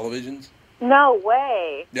 10 televisions. No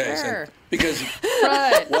way. Yeah, he sent, because,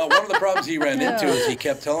 well, one of the problems he ran into is he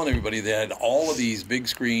kept telling everybody they had all of these big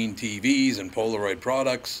screen TVs and Polaroid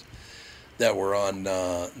products that were on,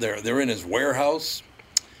 they're in his warehouse.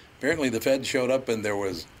 Apparently the Fed showed up and there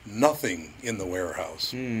was nothing in the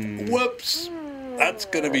warehouse. Whoops. That's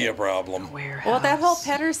going to be a problem. Well, that whole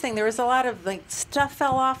Petters thing, there was a lot of stuff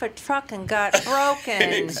fell off a truck and got broken.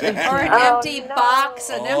 Exactly. Or an empty box.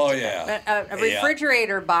 A a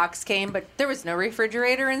refrigerator box came, but there was no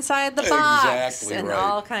refrigerator inside the box. Exactly and right.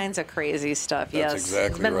 all kinds of crazy stuff. That's yes. exactly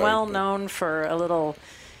It's been right, well known for a little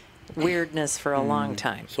weirdness for a long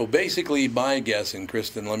time. So basically, my guess, and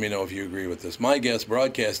Kristen, let me know if you agree with this, my guess,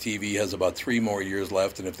 broadcast TV has about 3 more years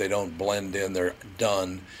left, and if they don't blend in, they're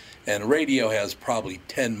done. And radio has probably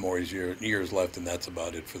 10 more years left, and that's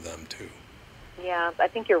about it for them, too. Yeah, I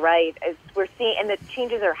think you're right. We're seeing, and the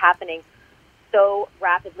changes are happening so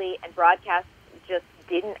rapidly, and broadcast just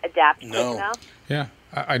didn't adapt quick enough. Yeah,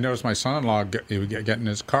 I noticed my son-in-law, he would get in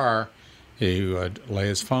his car, he would lay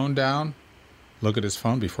his phone down, look at his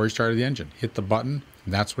phone before he started the engine, hit the button,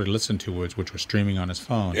 and that's what he listened to, which was streaming on his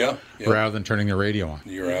phone, rather than turning the radio on.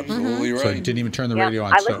 You're absolutely right. So he didn't even turn the radio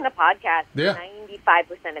on. I listen to podcasts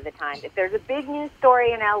 95% of the time. If there's a big news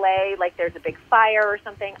story in LA, like there's a big fire or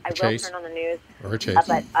something, I will turn on the news. Or a chase.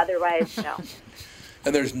 But otherwise, no.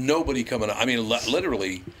 And there's nobody coming up. I mean,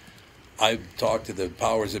 literally, I've talked to the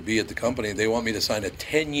powers that be at the company. They want me to sign a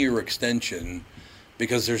 10-year extension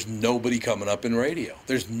because there's nobody coming up in radio.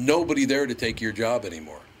 There's nobody there to take your job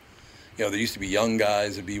anymore. You know, there used to be young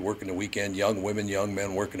guys that'd be working the weekend, young women, young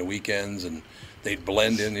men working the weekends, and they'd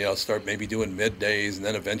blend in, start maybe doing middays and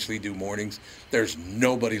then eventually do mornings. There's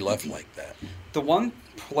nobody left like that. The one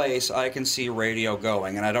place I can see radio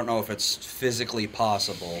going, and I don't know if it's physically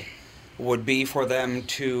possible, would be for them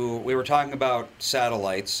to, we were talking about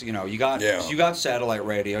satellites, you got satellite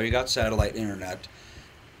radio, you got satellite internet.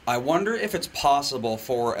 I wonder if it's possible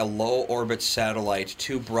for a low orbit satellite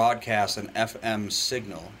to broadcast an FM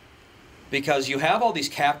signal. Because you have all these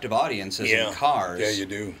captive audiences in cars. Yeah, you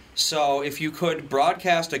do. So if you could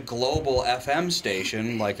broadcast a global FM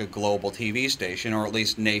station, like a global TV station, or at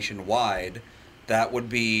least nationwide, that would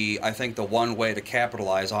be, I think, the one way to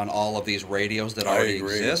capitalize on all of these radios that already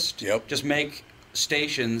exist. Yep. Just make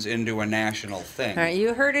stations into a national thing. All right,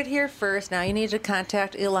 you heard it here first. Now you need to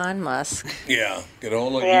contact Elon Musk. Yeah, get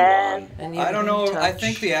hold of Elon. I don't know. I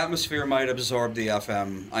think the atmosphere might absorb the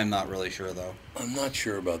FM. I'm not really sure, though. I'm not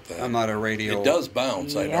sure about that. I'm not a radio. It does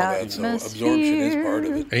bounce, I know that, so absorption is part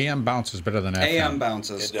of it. AM bounces better than FM. AM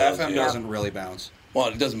bounces. FM doesn't really bounce. Well,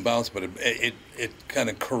 it doesn't bounce, but it kind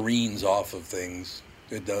of careens off of things.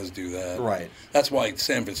 It does do that. Right. That's why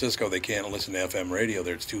San Francisco, they can't listen to FM radio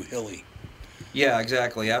there. It's too hilly. Yeah,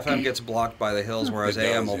 exactly. FM gets blocked by the hills, whereas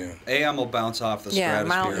AM will bounce off the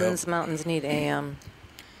stratosphere. Mountains need AM.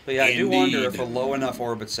 But yeah, I do wonder if a low enough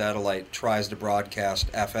orbit satellite tries to broadcast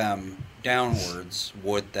FM downwards,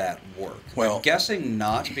 would that work? Well, I'm guessing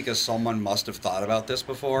not, because someone must have thought about this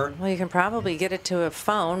before. Well, you can probably get it to a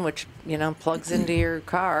phone, which plugs into your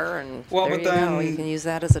car, and you can use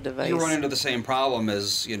that as a device. You run into the same problem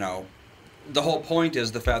as the whole point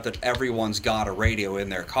is the fact that everyone's got a radio in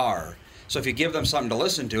their car. So if you give them something to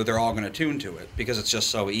listen to, they're all going to tune to it because it's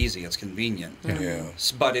just so easy. It's convenient. Yeah.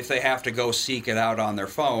 But if they have to go seek it out on their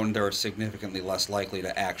phone, they're significantly less likely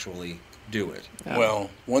to actually do it. Well,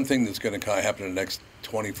 one thing that's going to happen in the next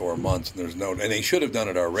 24 months, and they should have done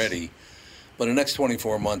it already, but in the next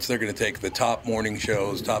 24 months, they're going to take the top morning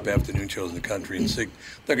shows, top afternoon shows in the country, and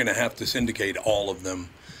they're going to have to syndicate all of them.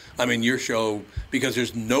 I mean, your show, because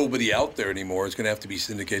there's nobody out there anymore, is going to have to be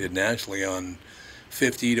syndicated nationally on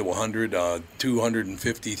 50 to 100,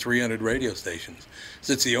 250, 300 radio stations.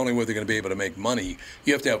 So it's the only way they're going to be able to make money.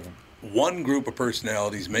 You have to have one group of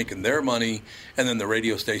personalities making their money, and then the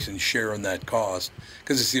radio stations sharing that cost,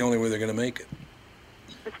 because it's the only way they're going to make it.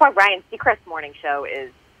 That's why Ryan Seacrest's morning show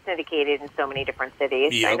is syndicated in so many different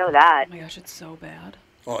cities. Yep. I know that. Oh my gosh, it's so bad.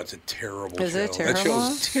 Oh, it's a terrible show. Is it terrible? That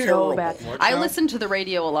show's terrible. So bad. I listen to the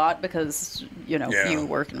radio a lot because, you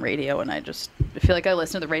work in radio, and I feel like I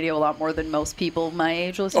listen to the radio a lot more than most people my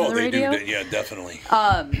age listen to the radio. Oh, they do. Yeah, definitely.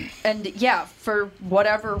 And yeah, for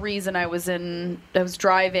whatever reason, I was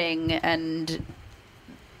driving, and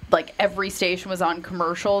like every station was on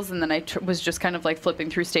commercials, and then I was just kind of like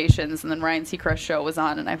flipping through stations, and then Ryan Seacrest's show was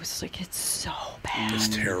on, and I was like, it's so bad. It's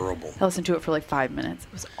terrible. I listened to it for like 5 minutes.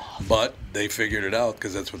 It was awful. But they figured it out,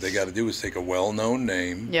 because that's what they got to do, is take a well-known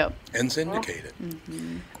name and syndicate it.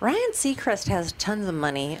 Mm-hmm. Ryan Seacrest has tons of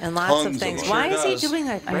money and lots of things. Why is he doing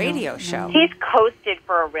a radio show? He's coasted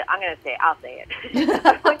for I'm going to say, I'll say it.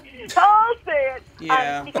 I'll say it.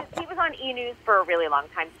 Yeah. Because he was on E! News for a really long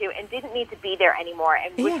time, too, and didn't need to be there anymore,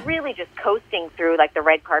 and was really just coasting through, like, the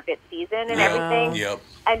red carpet season and everything. Yep.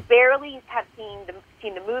 And barely have seen the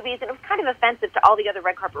movies, and it was kind of offensive to all the other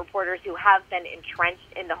red carpet reporters who have been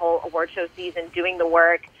entrenched in the whole award show season, doing the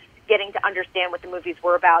work, getting to understand what the movies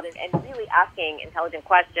were about, and really asking intelligent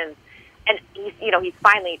questions. And he's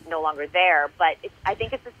finally no longer there. But I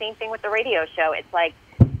think it's the same thing with the radio show. It's like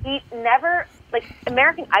he never, like,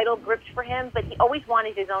 American Idol gripped for him, but he always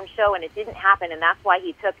wanted his own show, and it didn't happen. And that's why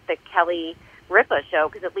he took the Kelly Ripa show,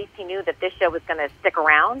 because at least he knew that this show was going to stick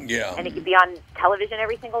around, and it could be on television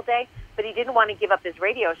every single day. But he didn't want to give up his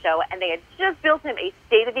radio show, and they had just built him a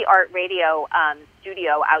state-of-the-art radio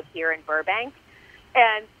studio out here in Burbank.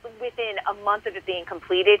 And within a month of it being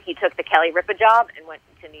completed, he took the Kelly Ripa job and went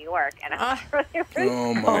to New York. And I was really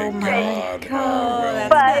oh my God!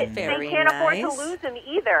 But they can't afford to lose him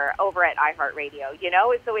either over at iHeartRadio.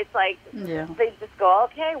 So it's like they just go,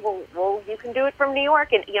 okay, well, you can do it from New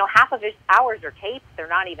York, and half of his hours are taped; they're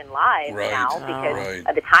not even live now because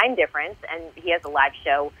of the time difference. And he has a live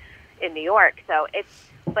show in New York, so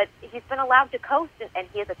but he's been allowed to coast, and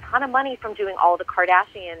he has a ton of money from doing all the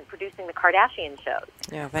producing the Kardashian shows.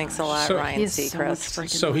 Yeah, thanks a lot, Ryan Seacrest.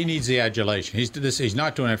 So he needs the adulation. He's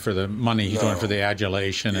not doing it for the money. He's doing it for the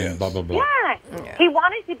adulation and blah, blah, blah. Yeah. He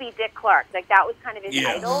wanted to be Dick Clark. Like, that was kind of his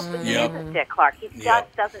idol, but he isn't Dick Clark. He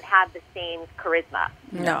just doesn't have the same charisma.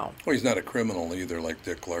 No. Well, he's not a criminal either, like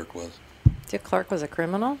Dick Clark was. Dick Clark was a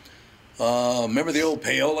criminal? Remember the old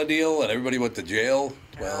payola deal and everybody went to jail?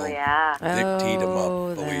 Well, Dick teed him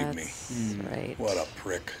up, believe me. Right. What a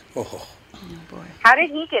prick. Oh, boy. How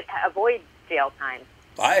did he avoid jail time?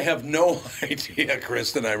 I have no idea,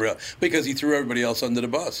 Kristen. Because he threw everybody else under the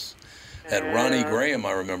bus. And Ronnie Graham,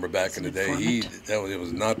 I remember back in the day, it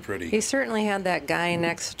was not pretty. He certainly had that guy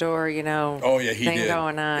next door, he thing did.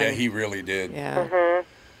 going on. Yeah, he really did. Yeah. Mm-hmm.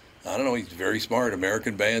 I don't know, he's very smart.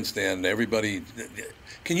 American Bandstand, everybody.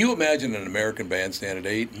 Can you imagine an American Bandstand at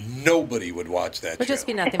 8? Nobody would watch that show. It would just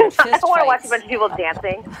be nothing but fist fights. I want to watch a bunch of people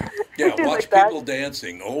dancing. Yeah, watch people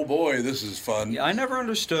dancing. Oh, boy, this is fun. Yeah, I never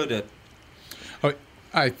understood it. Oh,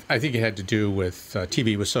 I think it had to do with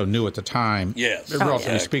TV was so new at the time. Yes.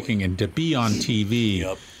 Relatively speaking, and to be on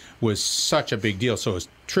TV was such a big deal. So it was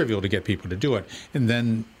trivial to get people to do it. And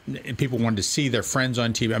then people wanted to see their friends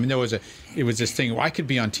on TV. I mean, it was this thing. Well, I could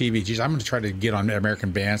be on TV. Geez, I'm going to try to get on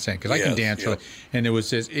American Bandstand because I can dance. Really. And it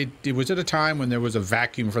was it was at a time when there was a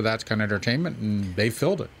vacuum for that kind of entertainment, and they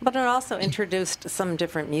filled it. But it also introduced some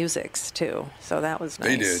different musics too, so that was nice.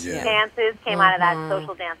 They did, yeah. Dances came out of that,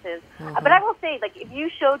 social dances. But I will say, like, if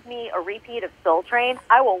you showed me a repeat of Soul Train,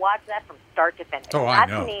 I will watch that from start to finish. Oh, I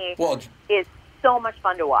know. That to me is so much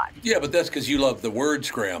fun to watch. Yeah, but that's because you love the word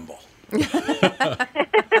scramble. I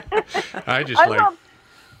just love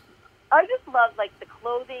like the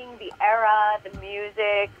clothing, the era, the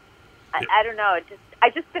music. I don't know. I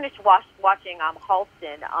just finished watching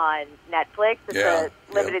Halston on Netflix. It's a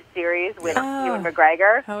limited series with Ewan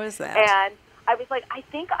McGregor. How is that? And I was like, I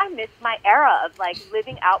think I missed my era of like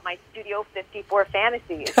living out my Studio 54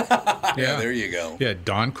 fantasies. Yeah, there you go. Yeah,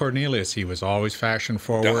 Don Cornelius. He was always fashion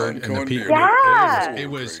forward, and the people. Yeah. It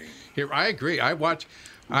was. I agree. I would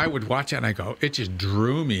watch it, and I go, it just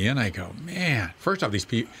drew me in. I go, man. First off,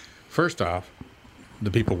 the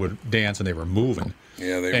people would dance, and they were moving.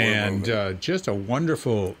 Yeah, they were moving. And just a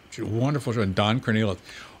wonderful show. And Don Cornelius.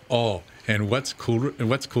 Oh, and what's cooler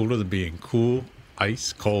than being cool?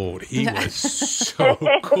 Ice cold. He was so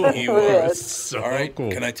cool. He was so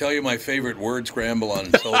cool. Can I tell you my favorite word scramble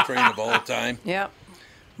on Soul Train of all time? Yep.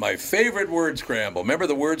 My favorite word scramble. Remember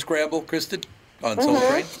the word scramble, Kristen, on Soul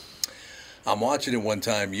Train? I'm watching it one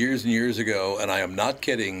time years and years ago, and I am not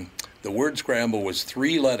kidding. The word scramble was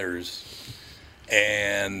 3 letters,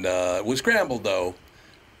 and it was scrambled, though.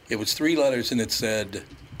 It was 3 letters, and it said,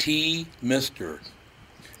 T. Mister.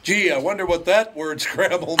 Gee, I wonder what that word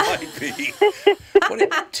scramble might be.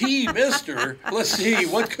 T. Mister? Let's see,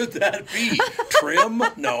 what could that be? Trim?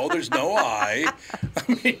 No, there's no I.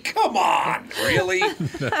 I mean, come on, really?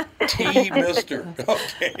 T. Mister.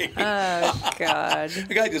 Okay. Oh, God.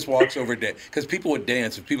 The guy just walks over, because people would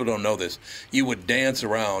dance. If people don't know this, you would dance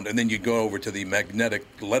around, and then you'd go over to the magnetic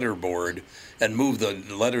letter board and move the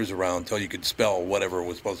letters around until you could spell whatever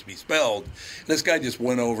was supposed to be spelled. And this guy just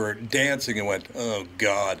went over dancing and went, oh,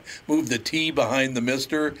 God. Moved the T behind the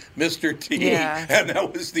Mr. T. Yeah. And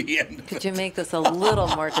that was the end. Could you make this a little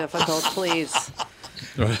more difficult, please?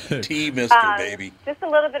 T. Mr. Baby. Just a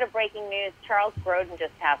little bit of breaking news. Charles Grodin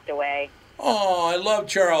just passed away. Oh, I love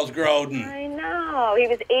Charles Grodin. I know. He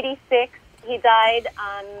was 86. He died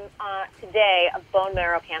today of bone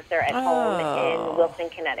marrow cancer at home in Wilson,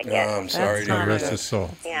 Connecticut. Oh, I'm sorry to rest his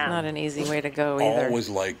soul. Yeah. Not an easy way to go either. Always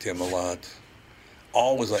liked him a lot.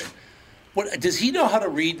 Always like. What does he know how to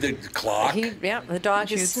read the clock? The dog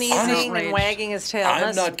is sneezing and wagging his tail.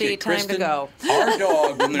 I'm not kidding, time to go. Our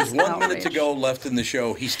dog, when there's 1 minute to go left in the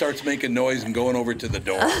show, he starts making noise and going over to the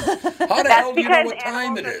door. How the hell do you know what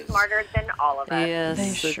time it is? Smarter than all of us. Yes,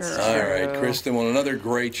 they sure are. All right, Kristen. Well, another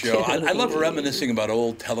great show. I love reminiscing about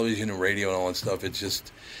old television and radio and all that stuff. It's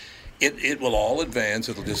just, it will all advance.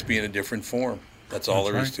 It'll just be in a different form. That's all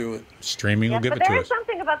there is to it. Streaming will give it to us. But there is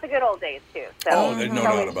something about the good old days, too. So there's no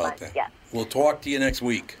doubt about that. Yes. We'll talk to you next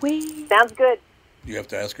week. Sounds good. You have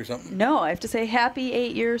to ask her something? No, I have to say happy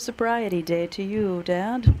 8-year sobriety day to you,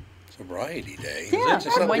 Dad. Sobriety day? Yeah,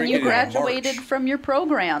 from when you graduated from your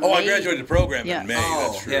program. Oh, I graduated the program in May.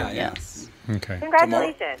 That's true. Yeah. Yes. Okay.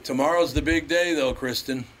 Congratulations. Tomorrow's the big day, though,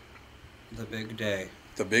 Kristen. The big day.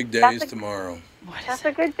 The big day is tomorrow. That's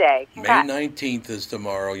a good day. May 19th is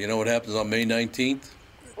tomorrow. You know what happens on May 19th?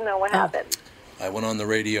 No, what happened? I went on the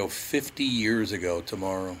radio 50 years ago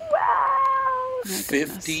tomorrow. Wow.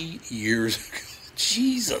 50 years ago.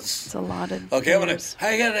 Jesus. It's a lot of Okay, I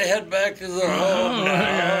got to head back to the home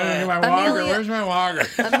now. My walker. Where's my walker?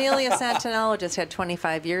 Amelia Santinello just had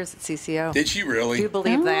 25 years at CCO. Did she really? Do you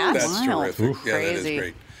believe that? That's terrific. Oof. Yeah, Crazy. that is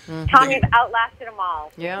great. Tom, you've outlasted them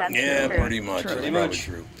all. Yeah. Yeah, pretty much. That's probably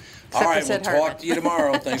true. All right, we'll talk to you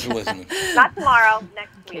tomorrow. Thanks for listening. Not tomorrow,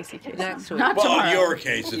 next week. Next week. Well, in your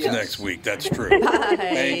case, it's next week. That's true. Bye.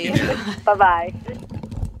 Thank you, dear. Bye-bye.